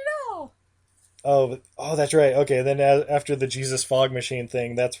don't mind at all. Oh, that's right. Okay, then after the Jesus fog machine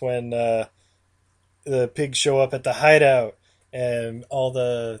thing, that's when the pigs show up at the hideout. And all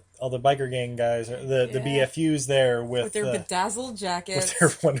the biker gang guys, the BFUs there with their bedazzled jackets, with their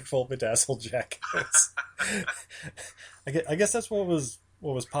wonderful bedazzled jackets. I guess that's what was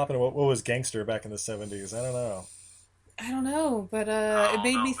popping. What was gangster back in the 70s? I don't know, but it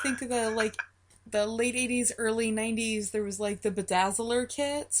made me think of the late 80s, early 90s. There was like the bedazzler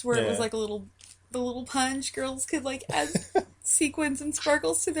kits where it was like the little punch girls could like add sequins and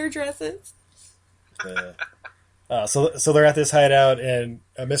sparkles to their dresses. Yeah. So they're at this hideout, and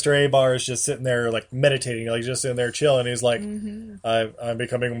Mr. Abar is just sitting there, like, meditating, like, just sitting there chilling. He's like, I'm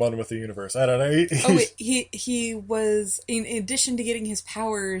becoming one with the universe. I don't know. He was, in addition to getting his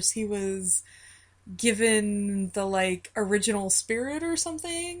powers, he was given the, like, original spirit or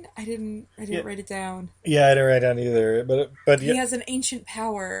something. I didn't write it down. Yeah, I didn't write it down either. But he has an ancient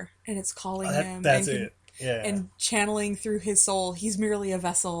power, and it's calling him. That's it. Yeah. And channeling through his soul. He's merely a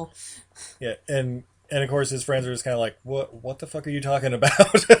vessel. Yeah, and of course, his friends are just kind of like, what the fuck are you talking about?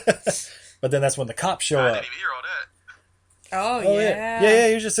 But then that's when the cops show up. I didn't even hear all that. Oh yeah. Yeah,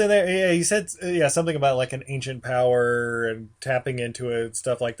 he was just sitting there. Yeah, he said, something about, like, an ancient power and tapping into it and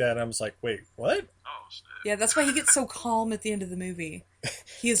stuff like that. And I was like, wait, what? Oh, shit. Yeah, that's why he gets so calm at the end of the movie.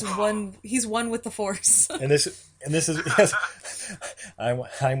 He's one with the Force. And this is, yes,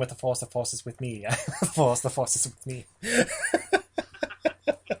 I'm with the Force is with me. The Force is with me.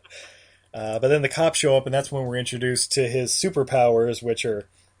 But then the cops show up, and that's when we're introduced to his superpowers, which are,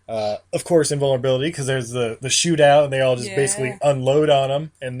 of course, invulnerability, because there's the shootout, and they all just basically unload on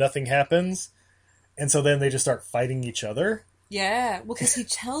him, and nothing happens. And so then they just start fighting each other. Yeah, well, because he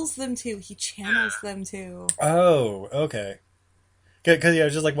tells them to. He channels them to. Oh, okay. Because, yeah,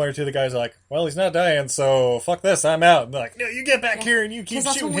 just like one or two of the guys are like, well, he's not dying, so fuck this, I'm out. And they're like, no, you get back here, and you keep shooting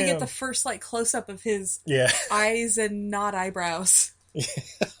him. Because that's when we get the first, like, close-up of his eyes and not eyebrows.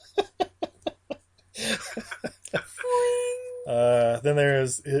 Then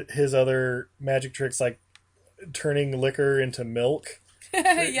there's his other magic tricks, like turning liquor into milk.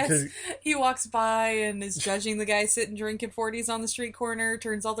 Yes, he walks by and is judging the guy sitting drinking 40s on the street corner,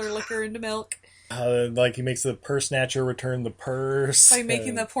 turns all their liquor into milk. Like he makes the purse snatcher return the purse. By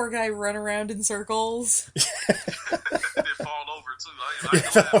making the poor guy run around in circles. They fall over too. I know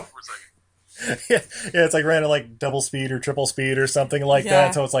that for a second. Yeah, it's like ran at like double speed or triple speed or something like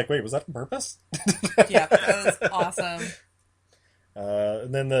that. So it's like, wait, was that on purpose? Yeah, that was awesome.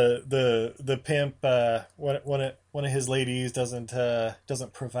 And then the pimp, one of his ladies doesn't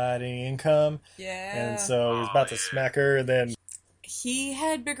provide any income. Yeah, and so he's about to smack her, and then he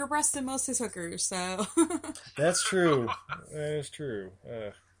had bigger breasts than most of his hookers. So that's true. That is true.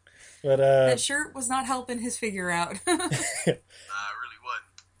 But that shirt was not helping his figure out. Nah, it really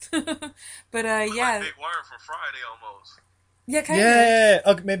wasn't. But yeah, like Big Worm from Friday almost. Yeah, kind of. Yeah,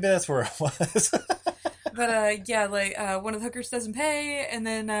 okay, maybe that's where it was. But yeah, like one of the hookers doesn't pay, and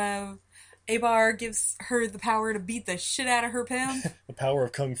then Abar gives her the power to beat the shit out of her pimp. The power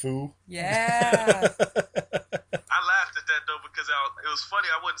of kung fu. Yeah. I laughed at that though because it was funny.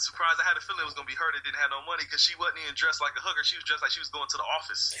 I wasn't surprised. I had a feeling it was gonna be her that didn't have no money because she wasn't even dressed like a hooker. She was dressed like she was going to the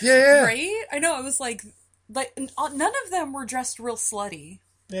office. Yeah. Right? I know. It was like none of them were dressed real slutty.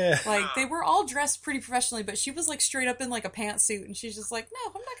 Yeah. Like they were all dressed pretty professionally, but she was like straight up in like a pantsuit, and she's just like, "No,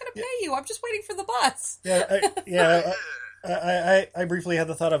 I'm not gonna pay you. I'm just waiting for the bus." I briefly had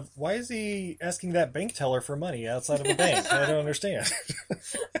the thought of, why is he asking that bank teller for money outside of a bank? I don't understand.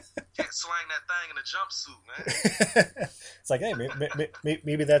 Can't slang that thing in a jumpsuit, man. It's like, hey,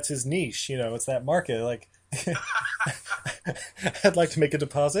 maybe that's his niche. You know, it's that market. Like, I'd like to make a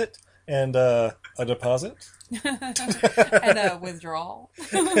deposit and a deposit. And a withdrawal.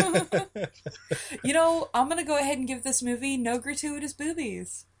 You know, I'm gonna go ahead and give this movie no gratuitous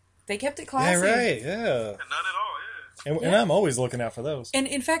boobies. They kept it classy. Yeah, right. Yeah. None at all. Yeah. And I'm always looking out for those. And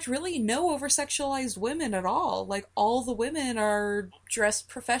in fact, really no over-sexualized women at all. Like, all the women are dressed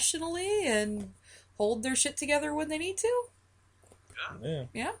professionally and hold their shit together when they need to.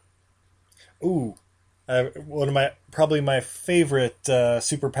 Yeah. Ooh. One of my favorite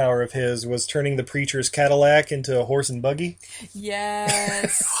superpower of his was turning the preacher's Cadillac into a horse and buggy.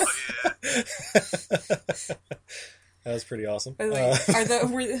 Yes. Oh, yeah. That was pretty awesome. By the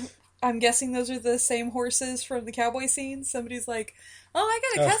way, I'm guessing those are the same horses from the cowboy scene. Somebody's like, "Oh, I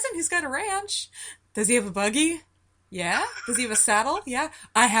got a cousin who's got a ranch. Does he have a buggy? Yeah. Does he have a saddle? Yeah.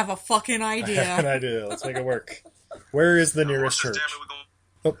 I have a fucking idea. I have an idea. Let's make it work. Where is the nearest church?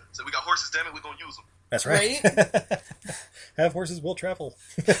 So we got horses, damn it, we're going to use them. That's right. Have horses, will travel.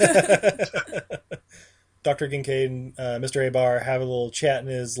 Dr. Kincaid and Mr. Abar have a little chat in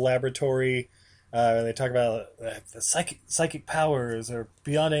his laboratory. And they talk about the psychic powers are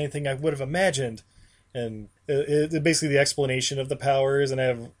beyond anything I would have imagined. And it's basically the explanation of the powers. And I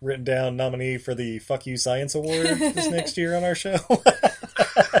have written down nominee for the Fuck You Science Award this next year on our show.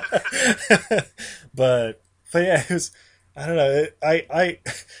 But yeah, it was, I don't know.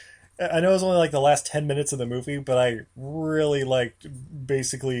 I know it was only like the last 10 minutes of the movie, but I really liked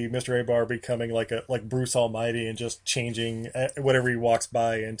basically Mr. Abar becoming like Bruce Almighty and just changing whatever he walks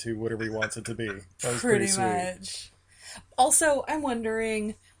by into whatever he wants it to be. That was pretty sweet. Much. Also, I'm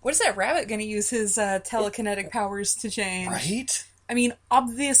wondering, what is that rabbit going to use his telekinetic powers to change? Right? I mean,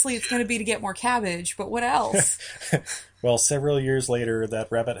 obviously it's going to be to get more cabbage, but what else? Well, several years later,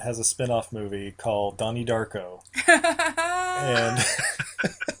 that rabbit has a spin-off movie called Donnie Darko. And...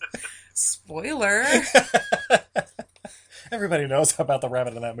 Spoiler. Everybody knows about the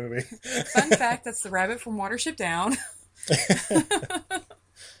rabbit in that movie. Fun fact, that's the rabbit from Watership Down.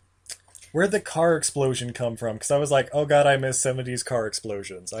 Where'd the car explosion come from? Because I was like, oh god, I miss 70s car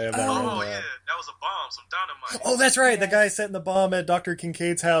explosions. I have that written down. Oh, yeah. That was a bomb, some dynamite. Oh, that's right. Yes. The guy setting the bomb at Dr.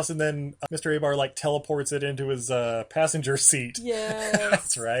 Kincaid's house, and then Mr. Abar, like, teleports it into his passenger seat. Yes.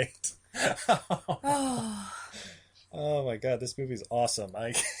 That's right. Oh. Oh my god, this movie's awesome.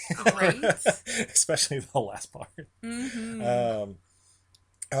 Great. Especially the last part. Mm-hmm.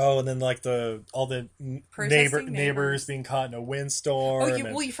 And then like all the neighbors being caught in a windstorm.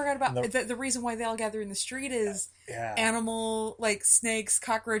 Oh, you forgot about the reason why they all gather in the street is animal, like snakes,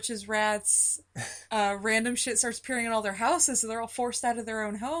 cockroaches, rats, random shit starts appearing in all their houses, so they're all forced out of their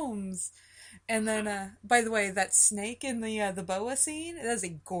own homes. And then, by the way, that snake in the boa scene, that is a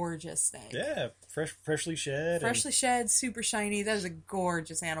gorgeous snake. Yeah, freshly shed. Freshly shed, super shiny. That is a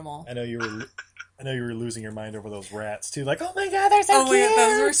gorgeous animal. I know you were losing your mind over those rats too. Like, oh my god, they're so cute. Yeah,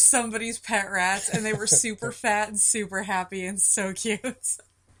 those were somebody's pet rats, and they were super fat and super happy and so cute.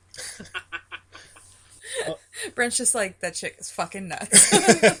 Brent's just like, that chick is fucking nuts. I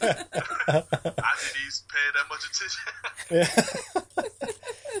didn't even pay that much attention.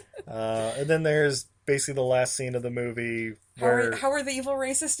 And then there's basically the last scene of the movie where... How are the evil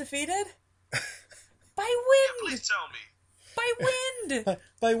racists defeated? By Yeah, wind! please tell me. By wind!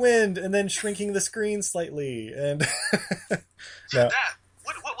 By wind, and then shrinking the screen slightly, and... Yeah, that.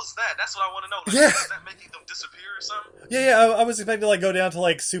 What was that? That's what I want to know. Like, Yeah. Is that making them disappear or something? Yeah, I was expecting to like go down to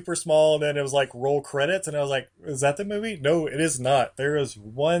like super small, and then it was like roll credits, and I was like, is that the movie? No, it is not. There is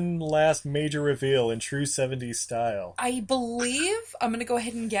one last major reveal in true 70s style. I believe, I'm going to go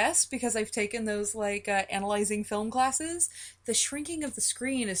ahead and guess, because I've taken those like analyzing film classes, the shrinking of the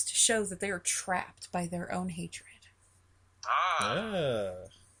screen is to show that they are trapped by their own hatred. Ah.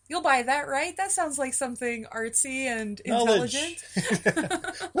 You'll buy that, right? That sounds like something artsy and intelligent.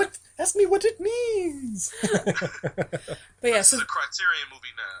 What? Ask me what it means. But yeah, This is a Criterion movie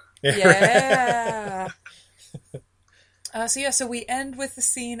now. yeah. So we end with the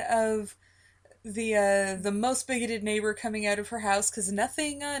scene of the most bigoted neighbor coming out of her house because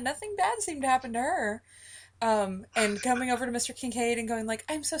nothing bad seemed to happen to her. And coming over to Mr. Kincaid and going like,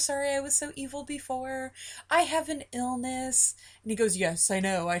 I'm so sorry I was so evil before. I have an illness. And he goes, yes, I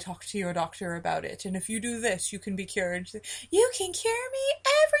know. I talked to your doctor about it. And if you do this, you can be cured. You can cure me?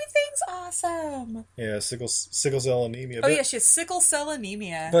 Everything's awesome. Yeah, sickle cell anemia. Oh, yeah, she has sickle cell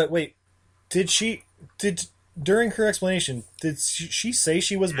anemia. But wait, during her explanation, did she say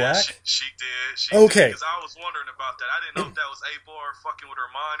she was black? She did. She okay. Because I was wondering about that. I didn't know if that was A-Bar fucking with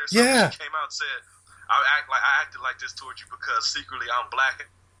her mind or something. Yeah. She came out and said, I acted like this towards you because secretly I'm black.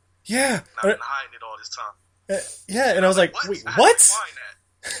 Yeah. And I've been hiding it all this time. Yeah, and I was like, wait, what?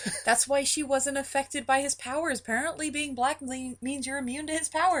 That's why she wasn't affected by his powers. Apparently being black means you're immune to his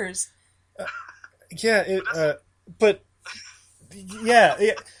powers. But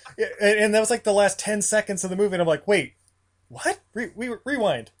and that was like the last 10 seconds of the movie, and I'm like, wait, what?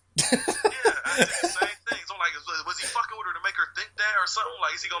 Rewind. Yeah, I did the same thing. So like, was he fucking with her to make her think that or something?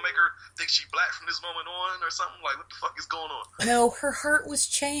 Like, is he gonna make her think she black from this moment on or something? Like, what the fuck is going on? No, her heart was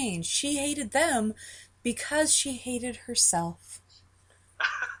changed. She hated them because she hated herself.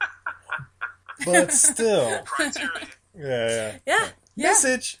 But still. Criterion. Yeah.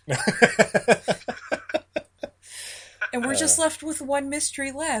 Message. And we're just left with one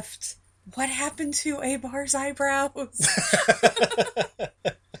mystery left. What happened to A-Bar's eyebrows?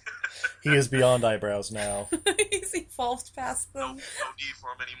 He is beyond eyebrows now. He's evolved past them. No need for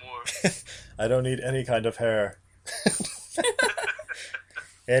him anymore. I don't need any kind of hair.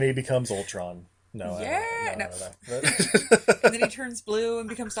 And he becomes Ultron. No. Yeah. No. And then he turns blue and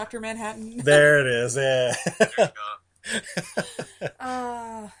becomes Dr. Manhattan. There it is. Yeah. There you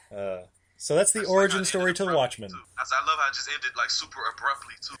go. So that's the origin story to the Watchmen. I love how it just ended like super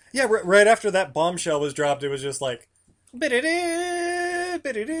abruptly too. Yeah, right after that bombshell was dropped, it was just like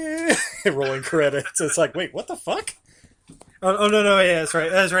rolling credits. It's like, wait, what the fuck? Oh no, yeah, that's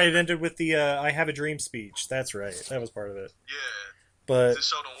right. It ended with the "I Have a Dream" speech. That's right. That was part of it. Yeah. But it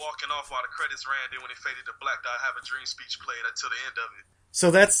showed them walking off while the credits ran. Then when it faded to black, the "I Have a Dream" speech played until the end of it.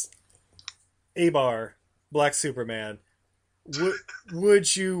 So that's A-Bar, Black Superman.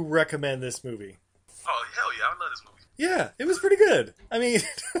 Would you recommend this movie? Oh hell yeah, I love this movie. Yeah, it was pretty good. I mean,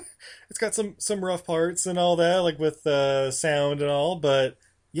 it's got some rough parts and all that, like with sound and all. But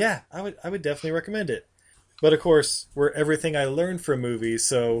yeah, I would definitely recommend it. But of course, we're everything I learned from movies.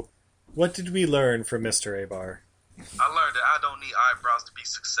 So, what did we learn from Mr. A-Bar? I learned that I don't need eyebrows to be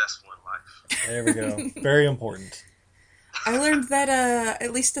successful in life. There we go. Very important. I learned that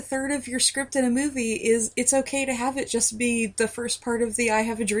at least a third of your script in a movie it's okay to have it just be the first part of the "I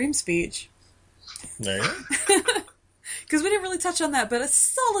Have a Dream" speech. There you go. Because we didn't really touch on that, but a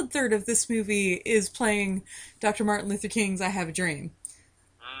solid third of this movie is playing Dr. Martin Luther King's "I Have a Dream."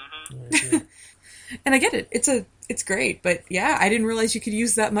 Mm-hmm. And I get it. It's great, but yeah, I didn't realize you could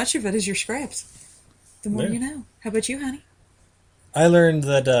use that much of it as your script. The more you know. How about you, honey? I learned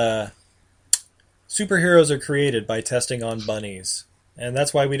that superheroes are created by testing on bunnies. And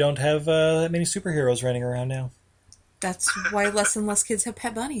that's why we don't have that many superheroes running around now. That's why less and less kids have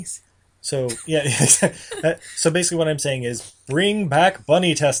pet bunnies. So, yeah. So basically what I'm saying is bring back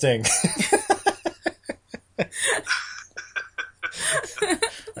bunny testing.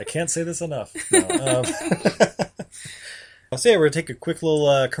 I can't say this enough. No, so yeah, we're going to take a quick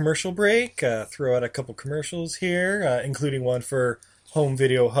little commercial break, throw out a couple commercials here, including one for Home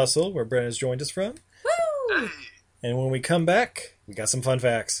Video Hustle, where Brenna's joined us from. Woo! And when we come back, we got some fun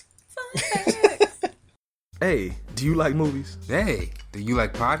facts. Hey, do you like movies? Hey, do you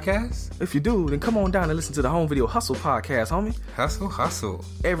like podcasts? If you do, then come on down and listen to the Home Video Hustle podcast, homie. Hustle.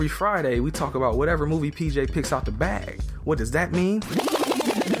 Every Friday, we talk about whatever movie PJ picks out the bag. What does that mean?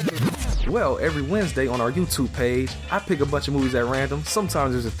 Well, every Wednesday on our YouTube page, I pick a bunch of movies at random.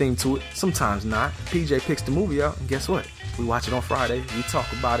 Sometimes there's a theme to it, sometimes not. PJ picks the movie out, and guess what? We watch it on Friday. We talk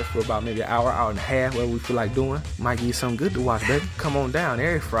about it for about maybe an hour and a half, whatever we feel like doing. Might give you something good to watch, baby. Come on down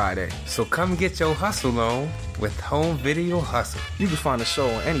every Friday. So come get your hustle on with Home Video Hustle. You can find the show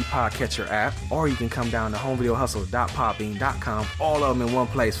on any podcatcher app, or you can come down to homevideohustle.podbean.com. All of them in one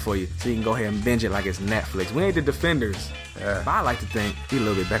place for you, so you can go ahead and binge it like it's Netflix. We ain't the Defenders, but I like to think we a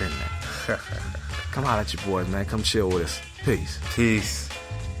little bit better than that. Come holler at your boys, man. Come chill with us. Peace.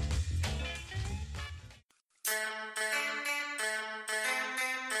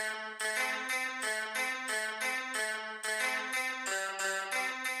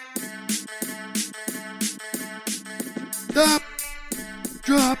 Stop!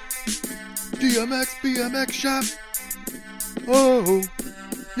 Drop! DMX, BMX shop! Oh!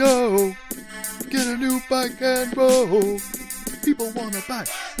 Yo! Get a new bike and roll! People wanna buy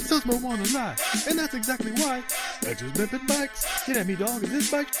sells marijuana live, and that's exactly why I just pimpin' bikes. Get at me, dog, and this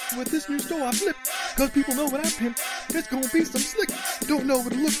bike with this new store I flip. Cause people know when I pimp, it's gonna be some slick. Don't know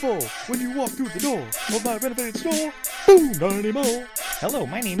what to look for when you walk through the door of my renovated store. Boom, not anymore. Hello,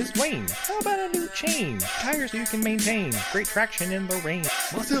 my name is Dwayne. How about a new chain? Tires you can maintain. Great traction in the rain.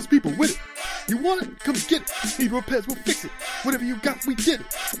 My salespeople with it. You want it? Come get it. Need repairs, we'll fix it. Whatever you got, we get it.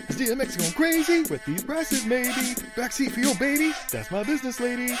 Is DMX going crazy? With these prices, maybe. Backseat for your baby. That's my business,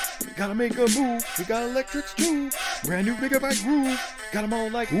 lady. Gotta make a move. We got electrics, too. Brand new Gigabyte Groove. Got them all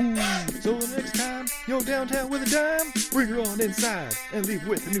like, ooh. So the next time you're downtown with a dime, bring her on inside and leave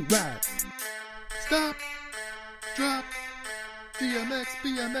with a new ride. Stop. Drop. DMX,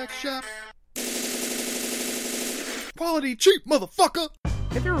 BMX shop. Quality cheap, motherfucker!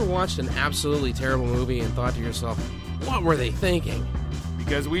 Have you ever watched an absolutely terrible movie and thought to yourself, what were they thinking?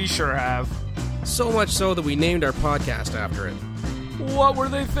 Because we sure have. So much so that we named our podcast after it. What were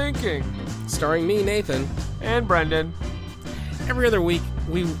they thinking? Starring me, Nathan. And Brendan. Every other week,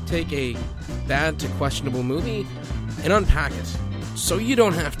 we take a bad to questionable movie and unpack it, so you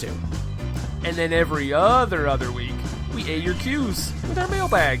don't have to. And then every other week, we A your cues with our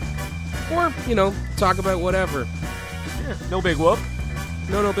mailbag. Or, talk about whatever. Yeah, no big whoop.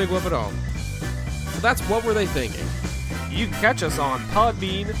 No big whoop at all. So that's What Were They Thinking? You can catch us on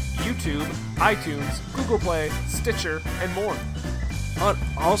Podbean, YouTube, iTunes, Google Play, Stitcher, and more.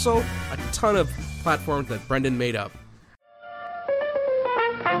 Also, a ton of platforms that Brendan made up.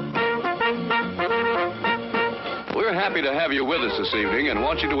 We're happy to have you with us this evening and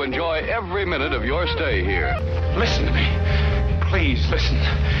want you to enjoy every minute of your stay here. Listen to me. Please listen.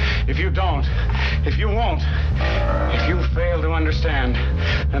 If you don't, if you won't, if you fail to understand,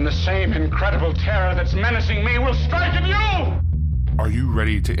 then the same incredible terror that's menacing me will strike at you! Are you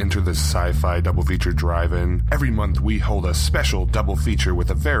ready to enter the Sci-Fi Double Feature Drive-In? Every month we hold a special double feature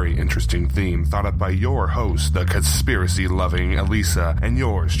with a very interesting theme thought up by your host, the conspiracy-loving Elisa, and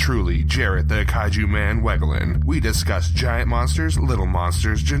yours truly, Jarrett the Kaiju Man Wegelin. We discuss giant monsters, little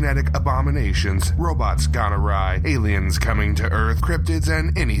monsters, genetic abominations, robots gone awry, aliens coming to Earth, cryptids,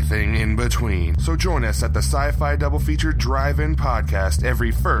 and anything in between. So join us at the Sci-Fi Double Feature Drive-In podcast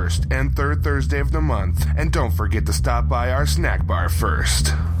every first and third Thursday of the month. And don't forget to stop by our snack bar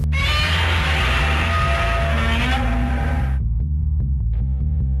first.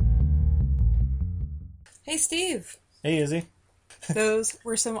 Hey, Steve. Hey, Izzy. Those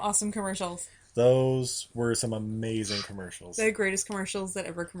were some awesome commercials. Those were some amazing commercials. The greatest commercials that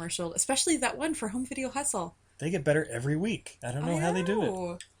ever commercialed, especially that one for Home Video Hustle. They get better every week. I don't know how they do it.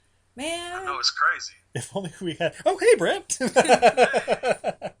 Man. I know, it's crazy. If only we had... Oh, hey, Brent.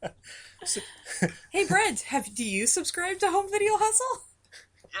 Hey, Brent, do you subscribe to Home Video Hustle?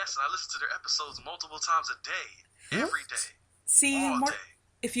 Yes, I listen to their episodes multiple times a day. Every day. See,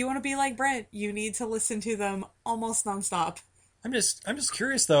 if you want to be like Brent, you need to listen to them almost nonstop. I'm just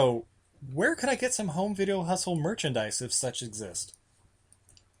curious, though. Where could I get some Home Video Hustle merchandise if such exist?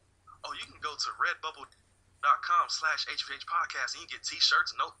 Oh, you can go to redbubble.com/HVH podcast and you can get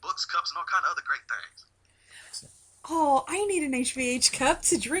t-shirts, notebooks, cups, and all kind of other great things. Oh, I need an HVH cup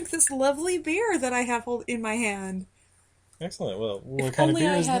to drink this lovely beer that I have in my hand. Excellent. Well, what kind of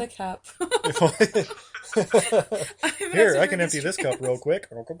beer is it? If only I had a cup. Here, I can empty this cup real quick.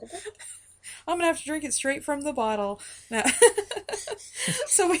 I'm going to have to drink it straight from the bottle. No.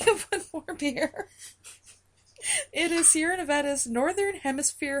 So we have one more beer. It is Sierra Nevada's Northern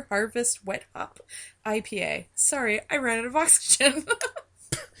Hemisphere Harvest Wet Hop IPA. Sorry, I ran out of oxygen.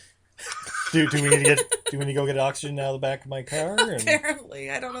 Do we need to go get oxygen out of the back of my car? Apparently.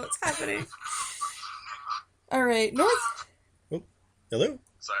 I don't know what's happening. All right. Oh, hello?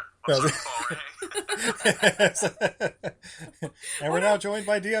 Sorry. And we're now joined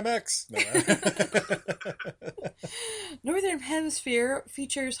by DMX. Northern Hemisphere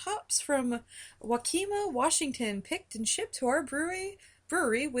features hops from Waukema, Washington, picked and shipped to our brewery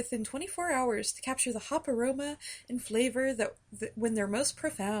within 24 hours to capture the hop aroma and flavor that when they're most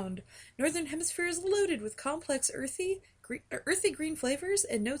profound. Northern Hemisphere is loaded with complex earthy green flavors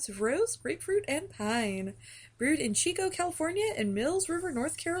and notes of rose, grapefruit, and pine. Brewed in Chico, California and Mills River,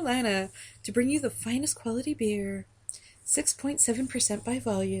 North Carolina to bring you the finest quality beer. 6.7% by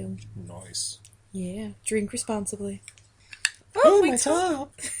volume. Nice. Yeah, drink responsibly. Oh, my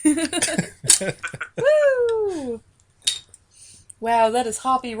top! Woo! Wow, that is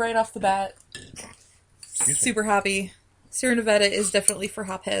hoppy right off the bat. Super hoppy. Sierra Nevada is definitely for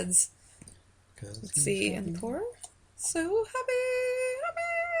hop heads. Let's see, and pour. So happy!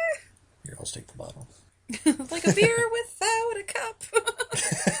 Here, I'll take the bottle. Like a beer without a cup.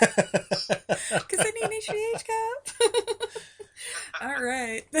 Because I need an HVH cup. All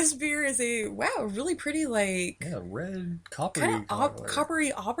right. This beer is a, really pretty, red, coppery kind of color.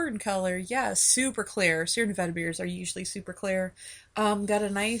 coppery auburn color. Yeah, super clear. Sierra Nevada beers are usually super clear. Got a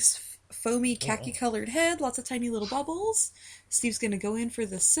nice foamy khaki colored head, lots of tiny little bubbles. Steve's gonna go in for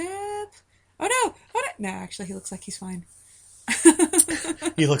the sip. Oh no! No, actually he looks like he's fine.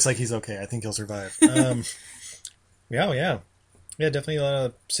 He looks like he's okay. I think he'll survive. Yeah, definitely a lot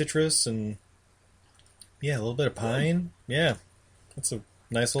of citrus and a little bit of pine. Yeah, that's a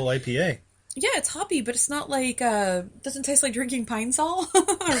nice little IPA. Yeah, it's hoppy, but it's not doesn't taste like drinking pine sol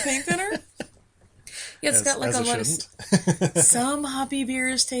or paint thinner. Yeah, it's got like a lot of... Some hoppy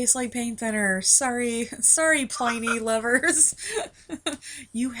beers taste like paint thinner. Sorry, Pliny lovers.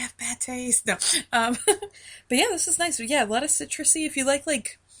 You have bad taste. No. But yeah, this is nice. But yeah, a lot of citrusy. If you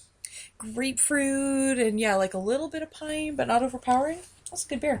like grapefruit and like a little bit of pine, but not overpowering, that's a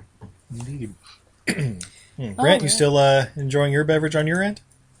good beer. Indeed. Brent, you still enjoying your beverage on your end?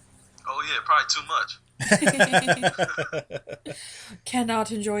 Oh yeah, probably too much.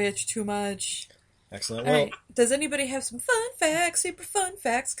 Cannot enjoy it too much. Excellent. All Well, right. Does anybody have some fun facts? Super fun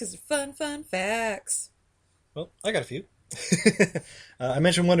facts, because they're fun facts. Well, I got a few. I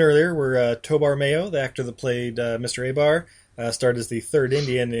mentioned one earlier where Tobar Mayo, the actor that played Mr. Abar, starred as the third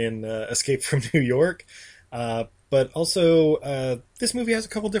Indian in Escape from New York. But also, this movie has a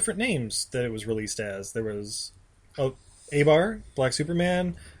couple different names that it was released as. There was Abar, Black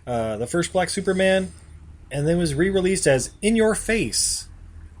Superman, the first Black Superman, and then it was re-released as In Your Face.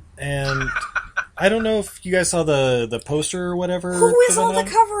 And I don't know if you guys saw the poster or whatever. Who is on the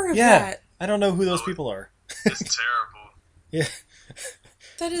cover of that? I don't know who those people are. It's terrible. Yeah.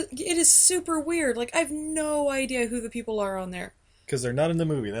 It is super weird. I have no idea who the people are on there. Because they're not in the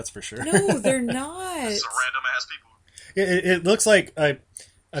movie, that's for sure. No, they're not. It's random ass people. It looks like I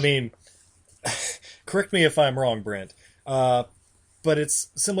mean, correct me if I'm wrong, Brent. But it's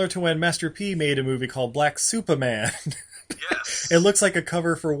similar to when Master P made a movie called Black Superman. Yes. It looks like a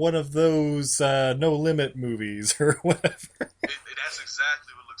cover for one of those No Limit movies or whatever. That's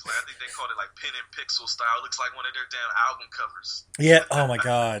exactly what it looks like. I think they called it pen and pixel style. It looks like one of their damn album covers. Yeah. Oh my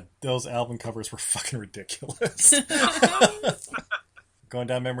god, those album covers were fucking ridiculous. Going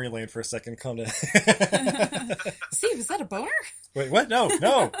down memory lane for a second. Calm down. Steve, is that a boner? Wait, what? No.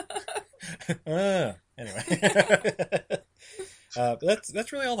 Anyway.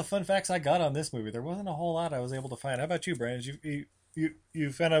 That's really all the fun facts I got on this movie. There wasn't a whole lot I was able to find. How about you, Brandon?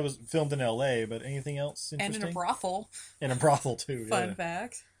 You found I was filmed in L.A., but anything else interesting? And in a brothel. In a brothel, too. Fun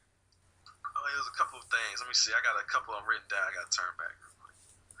fact. Oh, there's a couple of things. Let me see. I got a couple of them written down. I got to turn back.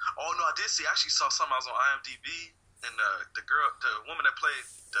 Oh, no, I did see. I actually saw something. I was on IMDb, and the woman that played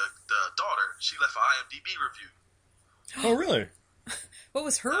the daughter, she left an IMDb review. Oh, really? What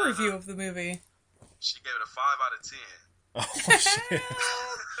was her review of the movie? She gave it a 5 out of 10. Oh, shit.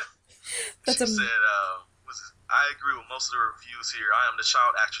 She said, I agree with most of the reviews here. I am the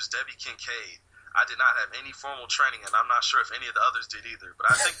child actress Debbie Kincaid. I did not have any formal training, and I'm not sure if any of the others did either, but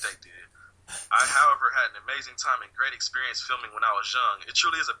I think they did. I, however, had an amazing time and great experience filming when I was young. It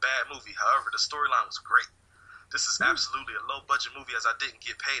truly is a bad movie. However, the storyline was great. This is absolutely a low-budget movie as I didn't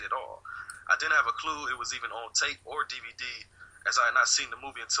get paid at all. I didn't have a clue it was even on tape or DVD, as I had not seen the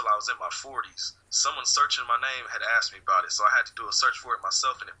movie until I was in my 40s. Someone searching my name had asked me about it, so I had to do a search for it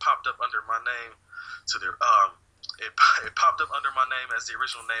myself, and it popped up under my name it popped up under my name as the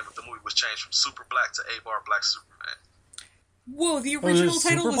original name of the movie was changed from Super Black to Abar Black Superman. Whoa, the original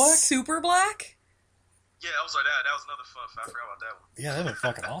title was Super Black? Yeah, I was like that. That was another fun fact. I forgot about that one. Yeah, that was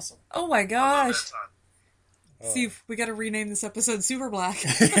fucking awesome. Oh my gosh. Steve, we got to rename this episode Super Black.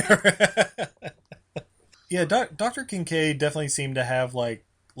 Yeah, Dr. Kincaid definitely seemed to have like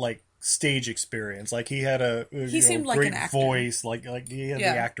stage experience. Like he had a seemed like great an actor. Voice, like he had the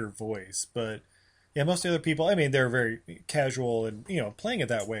actor voice. But yeah, most of the other people, I mean, they're very casual and playing it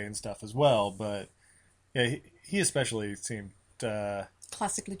that way and stuff as well. But yeah, he especially seemed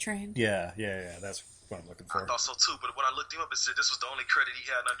classically trained. Yeah, that's what I'm looking for. I thought so too, but when I looked him up, it said this was the only credit he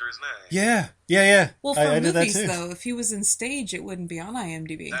had under his name. Yeah. Well, for I did movies that too. though, if he was in stage, it wouldn't be on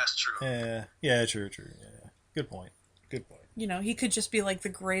IMDb. That's true. Yeah, true. Yeah. Good point. He could just be like the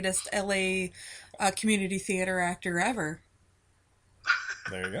greatest LA community theater actor ever.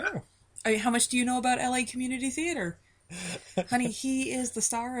 There you go. I mean, how much do you know about LA community theater? Honey, he is the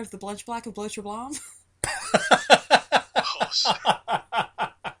star of The Bludge Black of Blocher Blom. Oh, shit.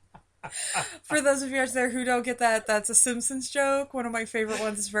 For those of you out there who don't get that, that's a Simpsons joke. One of my favorite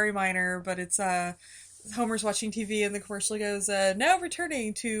ones is very minor, but it's Homer's watching TV and the commercial goes, now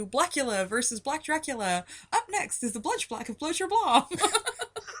returning to Blackula versus Black Dracula. Up next is the Bludge Black of Blocher Blom.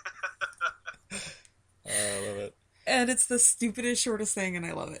 I love it. And it's the stupidest, shortest thing, and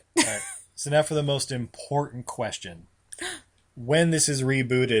I love it. All right. So now for the most important question. When this is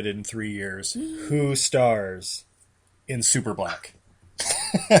rebooted in 3 years, who stars in Super Black?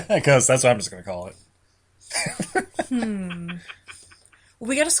 Because that's what I'm just going to call it. Well,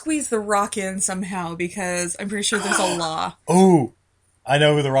 we got to squeeze The Rock in somehow, because I'm pretty sure there's a law. Oh, I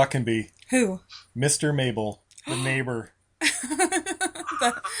know who The Rock can be. Who? Mr. Mabel, the neighbor.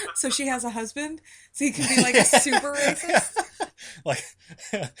 So she has a husband? So he can be like a super racist? Like,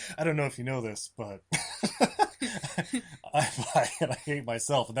 I don't know if you know this, but I hate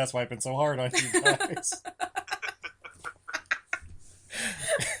myself, and that's why I've been so hard on you guys.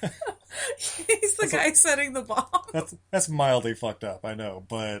 He's the guy setting the bomb. That's mildly fucked up, I know,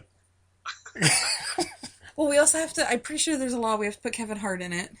 but... Well, we also have to... I'm pretty sure there's a law we have to put Kevin Hart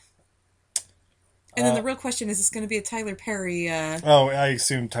in it. And then the real question is going to be a Tyler Perry... Oh, I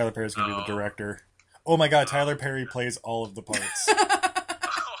assume Tyler Perry's going to be the director. Oh my god, Tyler Perry plays all of the parts.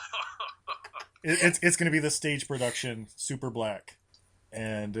 It's going to be the stage production, Super Black.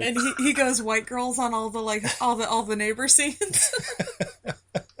 And he goes white girls on all the neighbor scenes.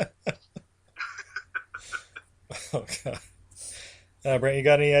 Oh god. Brent, you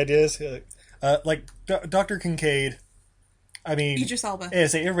got any ideas? Like Dr. Kincaid. I mean, Idris Elba. Yeah,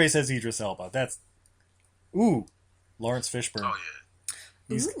 everybody says Idris Elba. That's Lawrence Fishburne. Oh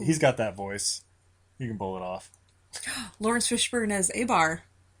yeah. He's got that voice. You can pull it off. Lawrence Fishburne as Abar.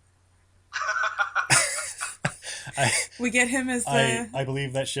 We get him as the... I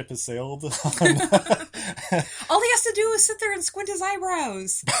believe that ship has sailed. All he has to do is sit there and squint his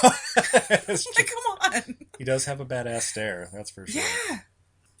eyebrows. Like, come on. He does have a badass stare, that's for sure. Yeah.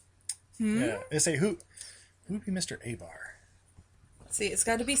 Yeah. They say, who would be Mr. Abar? See, it's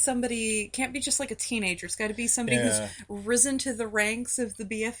got to be somebody... Can't be just like a teenager. It's got to be somebody who's risen to the ranks of the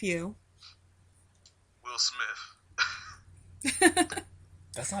BFU. Will Smith.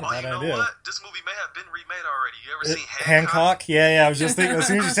 That's not a bad idea. What? This movie may have been remade already. You ever seen Hancock? Yeah. I was just thinking, as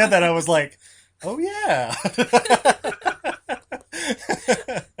soon as you said that, I was like, oh yeah.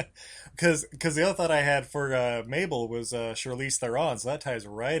 Because the other thought I had for Mabel was Charlize Theron, so that ties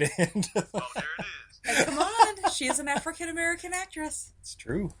right in. Oh, there it is. Hey, come on. She is an African-American actress. It's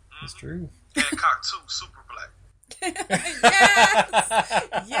true. Mm-hmm. It's true. Hancock 2, Super Black.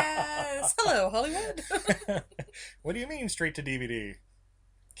 Yes! Hello, Hollywood. What do you mean straight to DVD?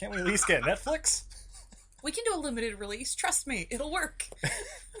 Can't we at least get Netflix? We can do a limited release. Trust me, it'll work.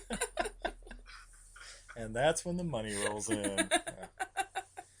 And that's when the money rolls in.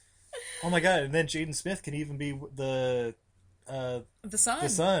 Oh my god, and then Jaden Smith can even be the son. The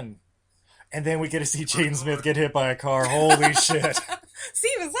son. And then we get to see Jaden Smith get hit by a car. Holy shit.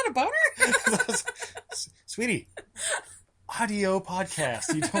 Steve, is that a boner? Sweetie, audio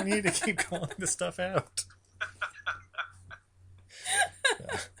podcast. You don't need to keep calling this stuff out.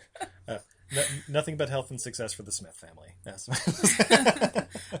 Nothing but health and success for the Smith family. Yes.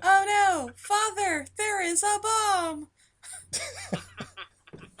 Oh no, Father, there is a bomb.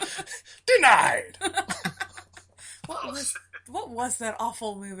 Denied. What was that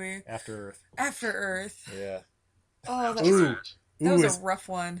awful movie? After Earth. Yeah. Oh, that was a rough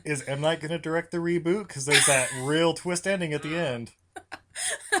one. Is M. Night going to direct the reboot? Because there's that real twist ending at the end.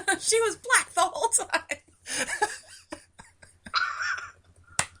 She was black the whole time.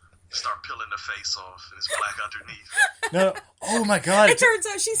 Start peeling the face off, and it's black underneath. No. Oh my god. It turns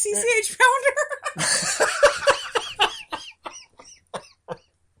out she's CCH Pounder.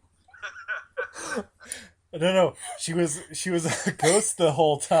 No. She was a ghost the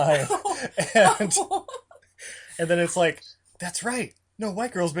whole time. And then it's like, that's right. No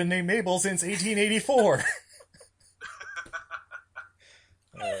white girl's been named Mabel since 1884.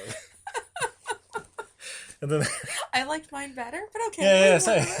 And then I liked mine better, but okay. Yeah.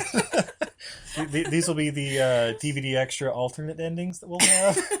 These will be the DVD extra alternate endings that we'll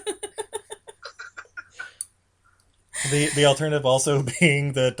have. The alternative also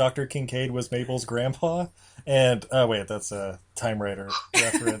being that Dr. Kincaid was Mabel's grandpa. And, wait, that's a Time Raider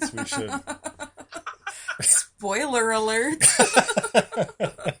reference. We should... Spoiler alert.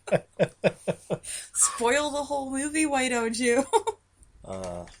 Spoil the whole movie, why don't you?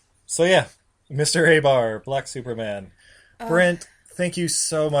 So yeah, Mr. Abar, Black Superman. Brent, thank you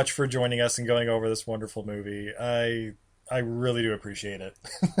so much for joining us and going over this wonderful movie. I really do appreciate it.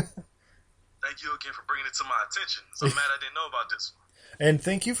 Thank you again for bringing it to my attention. So mad I didn't know about this one. And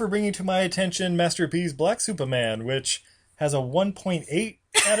thank you for bringing to my attention Master P's Black Superman, which has a 1.8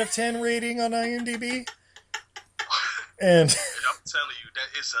 out of 10 rating on IMDb. And I'm telling you that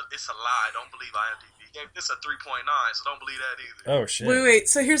it's a lie. Don't believe IMDb. gave this a 3.9, so don't believe that either. Oh shit! Wait.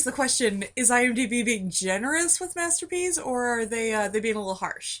 So here's the question: is IMDb being generous with Master P's, or are they being a little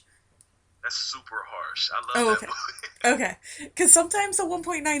harsh? That's super harsh. I love that movie. Okay, because sometimes a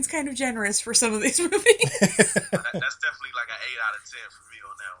 1.9 is kind of generous for some of these movies. That's definitely like an 8 out of 10 for me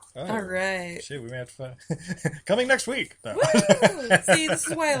on that one. Oh, all right. Shit, we may have to find... Coming next week. No. See, this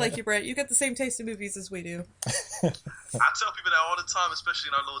is why I like you, Brett. You got the same taste in movies as we do. I tell people that all the time, especially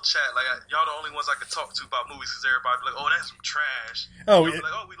in our little chat. Like, y'all the only ones I can talk to about movies because everybody be like, "Oh, that's some trash." Oh, like,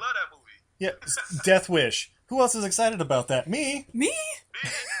 "Oh, we love that movie." Yeah, Death Wish. Who else is excited about that? Me.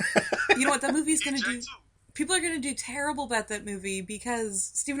 You know what that movie's going to do? People are going to do terrible about that movie because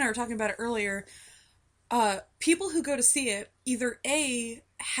Steve and I were talking about it earlier. People who go to see it either A,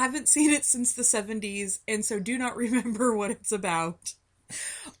 haven't seen it since the 70s and so do not remember what it's about,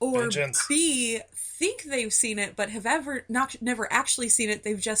 or Vengeance. B, think they've seen it but have never actually seen it.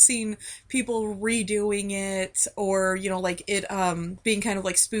 They've just seen people redoing it, or like it being kind of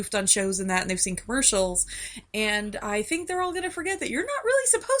like spoofed on shows and that, and they've seen commercials, and I think they're all going to forget that you're not really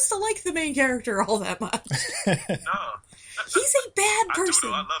supposed to like the main character all that much. No. He's a bad person.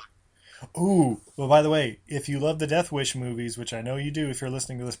 I love it. Ooh, well, by the way, if you love the Death Wish movies, which I know you do if you're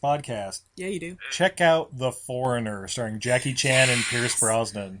listening to this podcast, yeah, you do, check out The Foreigner, starring Jackie Chan and Pierce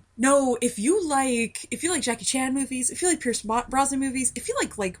Brosnan. No, if you like Jackie Chan movies, if you like Pierce Brosnan movies, if you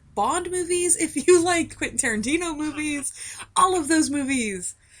like Bond movies, if you like Quentin Tarantino movies, all of those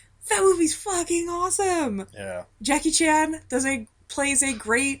movies, that movie's fucking awesome. Yeah, Jackie Chan plays a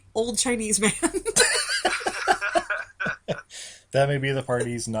great old Chinese man. That may be the part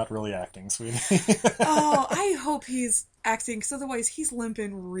he's not really acting, sweetie. Oh, I hope he's acting, because otherwise he's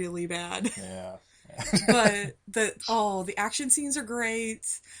limping really bad. Yeah. But the action scenes are great.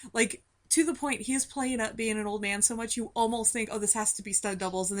 Like, to the point, he is playing up being an old man so much you almost think, oh, this has to be stunt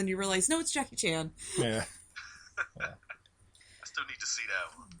doubles, and then you realize, no, it's Jackie Chan. Yeah. I still need to see that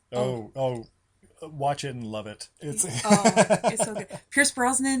one. Oh, watch it and love it. It's it's so good. Pierce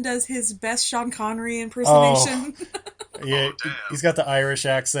Brosnan does his best Sean Connery impersonation. Yeah, he's got the Irish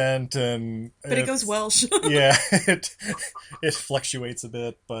accent, but it goes Welsh. Yeah, it fluctuates a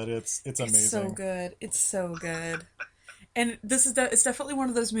bit, but it's amazing. It's so good. It's so good. And it's definitely one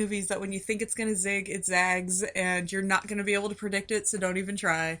of those movies that when you think it's going to zig, it zags, and you're not going to be able to predict it, so don't even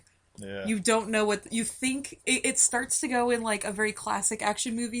try. Yeah. You don't know what you think. It starts to go in like a very classic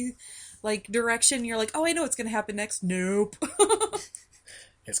action movie like direction. You're like, oh, I know what's going to happen next. Nope.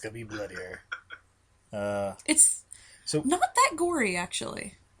 It's going to be bloodier. It's not that gory,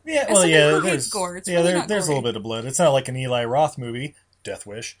 actually. Yeah, well, yeah, there's gore. It's there's gory. A little bit of blood. It's not like an Eli Roth movie, Death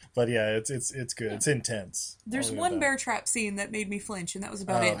Wish, but yeah, it's good. Yeah. It's intense. There's one bear trap scene that made me flinch, and that was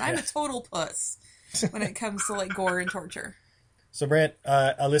about it. And I'm a total puss when it comes to like gore and torture. So, Brent,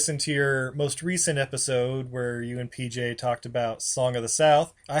 I listened to your most recent episode where you and PJ talked about Song of the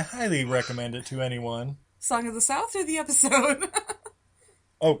South. I highly recommend it to anyone. Song of the South or the episode?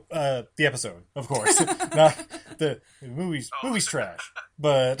 Oh, the episode, of course. Not the movie's trash.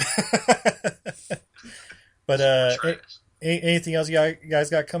 But anything else you guys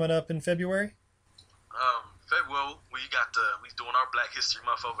got coming up in February? Well, we doing our Black History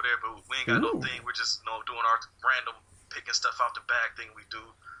Month over there, but we ain't got no thing. We're just doing our random picking stuff out the bag thing we do.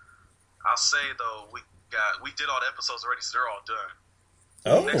 I'll say though, we did all the episodes already, so they're all done.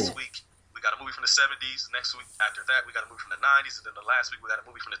 Oh. Next week we got a movie from the 70s. Next week after that we got a movie from the 90s, and then the last week we got a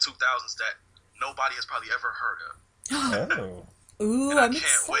movie from the 2000s that nobody has probably ever heard of. Oh. Ooh, I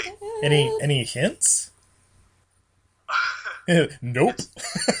can't wait. Any hints? Nope.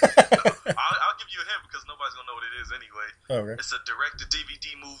 I'll give you a hint because nobody's gonna know what it is anyway. Okay. It's a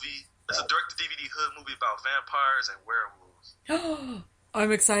direct-to-DVD movie. It's a direct-to-DVD hood movie about vampires and werewolves.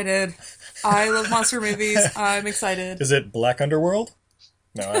 I'm excited. I love monster movies. I'm excited. Is it Black Underworld?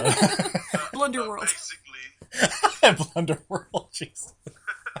 No. Blunderworld. Basically. Blunderworld. Jeez.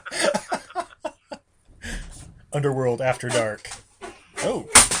 Underworld After Dark. Oh.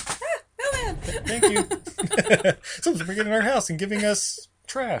 Thank you. Someone's breaking in our house and giving us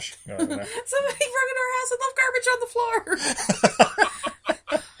trash. No. Somebody broke in our house and left garbage on the floor.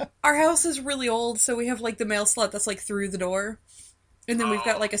 Our house is really old, so we have like the mail slot that's like through the door. And then we've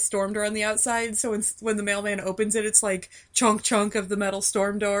got like a storm door on the outside, so when the mailman opens it, it's like chunk of the metal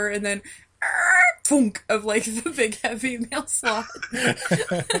storm door, and then thunk of like the big heavy mail slot.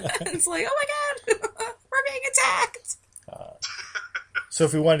 It's like, oh my god, we're being attacked. So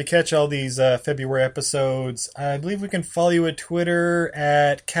if we wanted to catch all these February episodes, I believe we can follow you at Twitter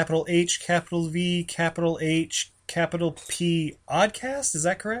at capital H, capital V, capital H, capital P, Oddcast. Is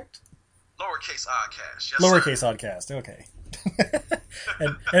that correct? Lowercase Oddcast. Yes, Lowercase Oddcast. Okay.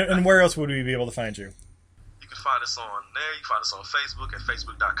 and where else would we be able to find you? find us on there. You can find us on Facebook at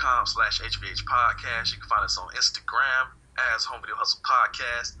facebook.com/HVH Podcast. You can find us on Instagram as Home Video Hustle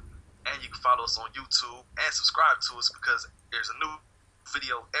Podcast. And you can follow us on YouTube and subscribe to us because there's a new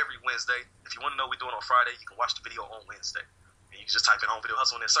video every Wednesday. If you want to know what we're doing on Friday, you can watch the video on Wednesday. And you can just type in Home Video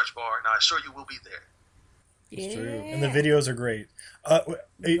Hustle in the search bar, and I assure you will be there. It's true. And the videos are great.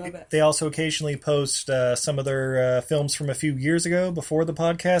 They also occasionally post some of their films from a few years ago before the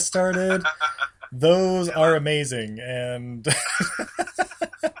podcast started. Those are amazing, and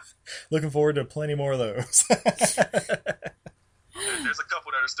looking forward to plenty more of those. There's a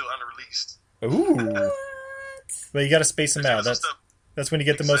couple that are still unreleased. Ooh. But you got to space them out. That's when you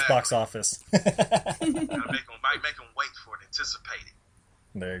get the most box office. Might make them wait for it, anticipate it.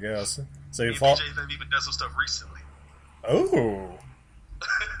 There you go. So you PJ have even done some stuff recently. Oh.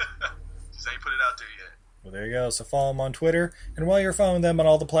 Just ain't put it out there yet. Well, there you go. So follow them on Twitter. And while you're following them on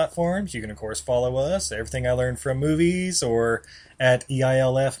all the platforms, you can, of course, follow us. Everything I Learned from Movies or at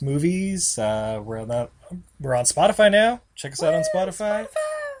EILF Movies. We're on Spotify now. Check us out on Spotify.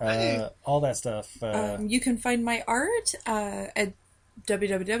 All that stuff. You can find my art at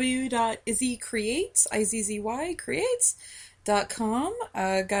www.izzycreates.com.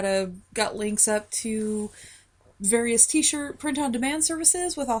 Got links up to various t-shirt print-on-demand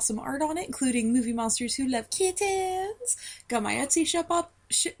services with awesome art on it, including Movie Monsters Who Love Kittens. Got my Etsy shop up.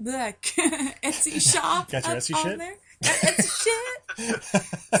 Etsy shop. Got your Etsy shit? There. Got Etsy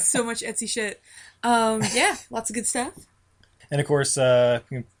shit. So much Etsy shit. Yeah, lots of good stuff. And of course, you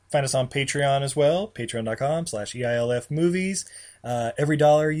can find us on Patreon as well. Patreon.com/EILF Movies. Every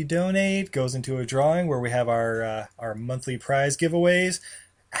 $1 you donate goes into a drawing where we have our monthly prize giveaways.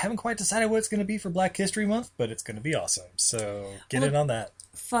 I haven't quite decided what it's going to be for Black History Month, but it's going to be awesome. So get in on that.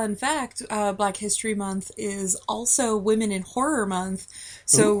 Fun fact, Black History Month is also Women in Horror Month.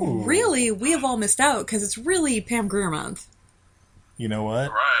 So really, we have all missed out because it's really Pam Grier Month. You know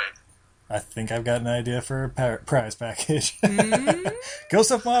what? Right. I think I've got an idea for a prize package.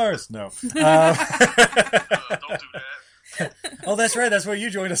 Ghost of Mars. No. Don't do that. Oh, that's right. That's what you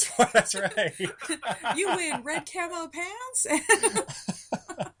joined us for. That's right. You win red camo pants.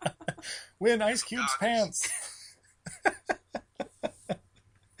 Win Ice Cube's pants.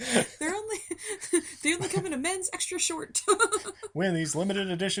 They only come in a men's extra short. Win these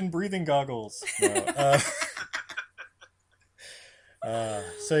limited edition breathing goggles. No,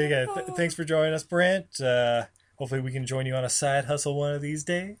 so yeah, thanks for joining us, Brent. Hopefully we can join you on a side hustle one of these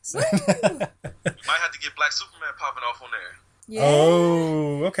days. You might have to get Black Superman popping off on there. Yeah.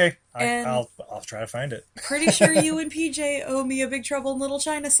 Oh, okay. I'll try to find it. Pretty sure you and PJ owe me a Big Trouble in Little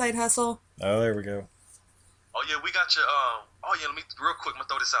China side hustle. Oh, there we go. Oh yeah, we got your let me real quick. I'm gonna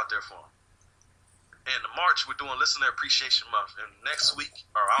throw this out there for them. In March, we're doing Listener Appreciation Month, and next week,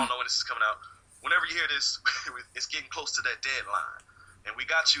 or I don't know when this is coming out. Whenever you hear this, it's getting close to that deadline. And we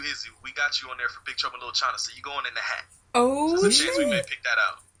got you, Izzy. We got you on there for Big Trouble in Little China, so you going in the hat. Oh, so there's a chance we may pick that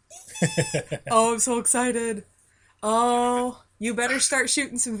out. Oh, I'm so excited. Oh, you better start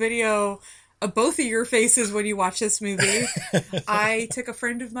shooting some video of both of your faces when you watch this movie. I took a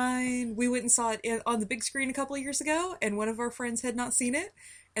friend of mine. We went and saw it on the big screen a couple of years ago, and one of our friends had not seen it.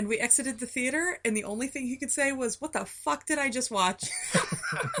 And we exited the theater, and the only thing he could say was, "What the fuck did I just watch?"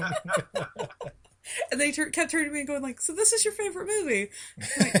 And they kept turning to me and going like, "So this is your favorite movie?" I'm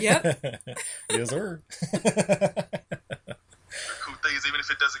like, yep. Yes, sir. The cool thing is, even if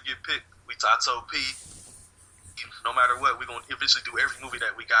it doesn't get picked, I told P, no matter what, we're going to eventually do every movie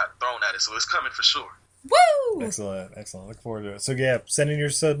that we got thrown at it. So it's coming for sure. Woo! Excellent. Look forward to it. So yeah, send in your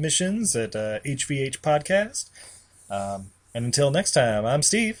submissions at HVH Podcast. And until next time, I'm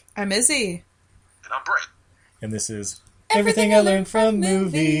Steve. I'm Izzy. And I'm Brent. And this is Everything I Learned from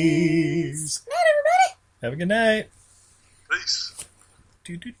Movies. Night, everybody. Have a good night. Peace.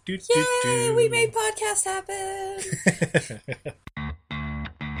 Yay, we made podcast happen.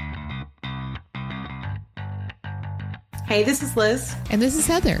 Hey, this is Liz. And this is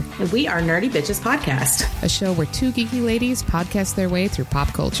Heather. And we are Nerdy Bitches Podcast. A show where two geeky ladies podcast their way through pop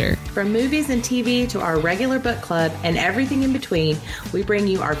culture. From movies and TV to our regular book club and everything in between, we bring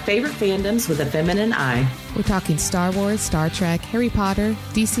you our favorite fandoms with a feminine eye. We're talking Star Wars, Star Trek, Harry Potter,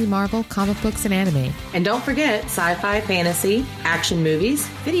 DC, Marvel, comic books, and anime. And don't forget sci-fi, fantasy, action movies,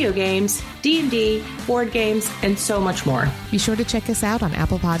 video games, D&D, board games, and so much more. Be sure to check us out on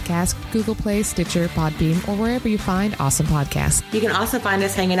Apple Podcasts, Google Play, Stitcher, Podbean, or wherever you find awesome podcasts. You can also find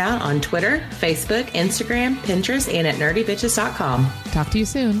us hanging out on Twitter, Facebook, Instagram, Pinterest, and at nerdybitches.com. Talk to you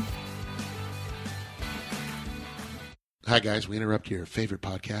soon. Hi, guys. We interrupt your favorite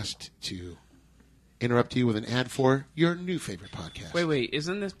podcast to interrupt you with an ad for your new favorite podcast. Wait,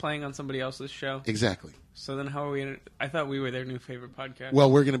 isn't this playing on somebody else's show? Exactly. So then how are we I thought we were their new favorite podcast.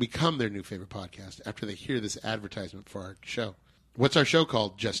 Well, we're going to become their new favorite podcast after they hear this advertisement for our show. What's our show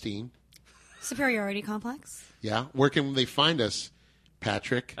called, Justine? Superiority Complex. Yeah. Where can they find us,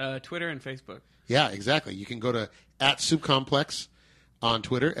 Patrick? Twitter and Facebook. Yeah, exactly. You can go to @SoupComplex on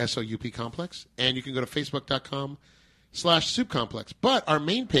Twitter, SOUP Complex, and you can go to Facebook.com/SoupComplex. But our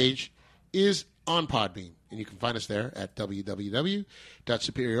main page is on Podbean, and you can find us there at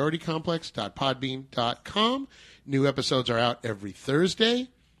www.superioritycomplex.podbean.com. New episodes are out every Thursday.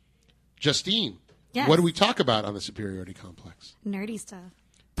 Justine, yes. What do we talk about on the Superiority Complex? Nerdy stuff.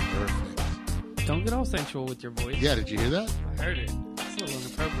 Perfect. Don't get all sensual with your voice. Yeah, did you hear that? I heard it. It's a little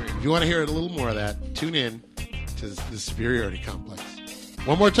inappropriate. If you want to hear a little more of that, tune in to the Superiority Complex.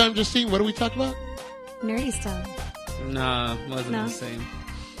 One more time, Justine, what do we talk about? Nerdy stuff. Nah, wasn't the same.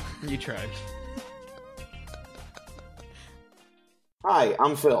 You tried. Hi,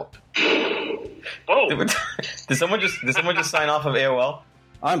 I'm Phil. Whoa! Did someone just sign off of AOL?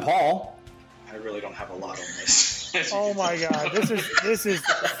 I'm Paul. I really don't have a lot on this. Oh my god, this is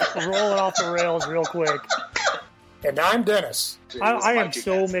rolling off the rails real quick. And I'm Dennis. I am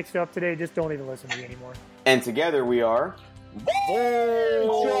so mixed up today, just don't even listen to me anymore. And together we are...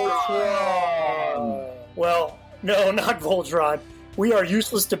 Voltron! Well, no, not Voltron. We are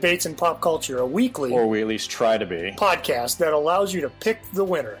Useless Debates in Pop Culture, a weekly... Or we at least try to be. ...podcast that allows you to pick the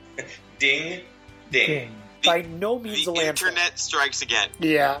winner. Ding, ding. Ding. By no means a The internet strikes again.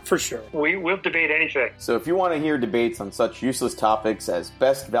 Yeah, for sure. We'll debate anything. So if you want to hear debates on such useless topics as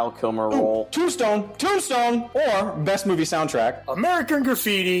Best Val Kilmer Role, Tombstone, or Best Movie Soundtrack, American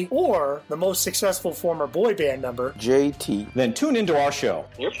Graffiti, or the most successful former boy band member, JT, then tune into our show.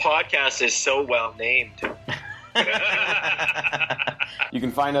 Your podcast is so well named. You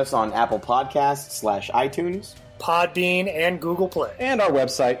can find us on Apple Podcasts /iTunes, Podbean, and Google Play. And our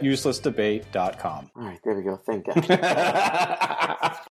website, uselessdebate.com. All right, there we go. Thank God.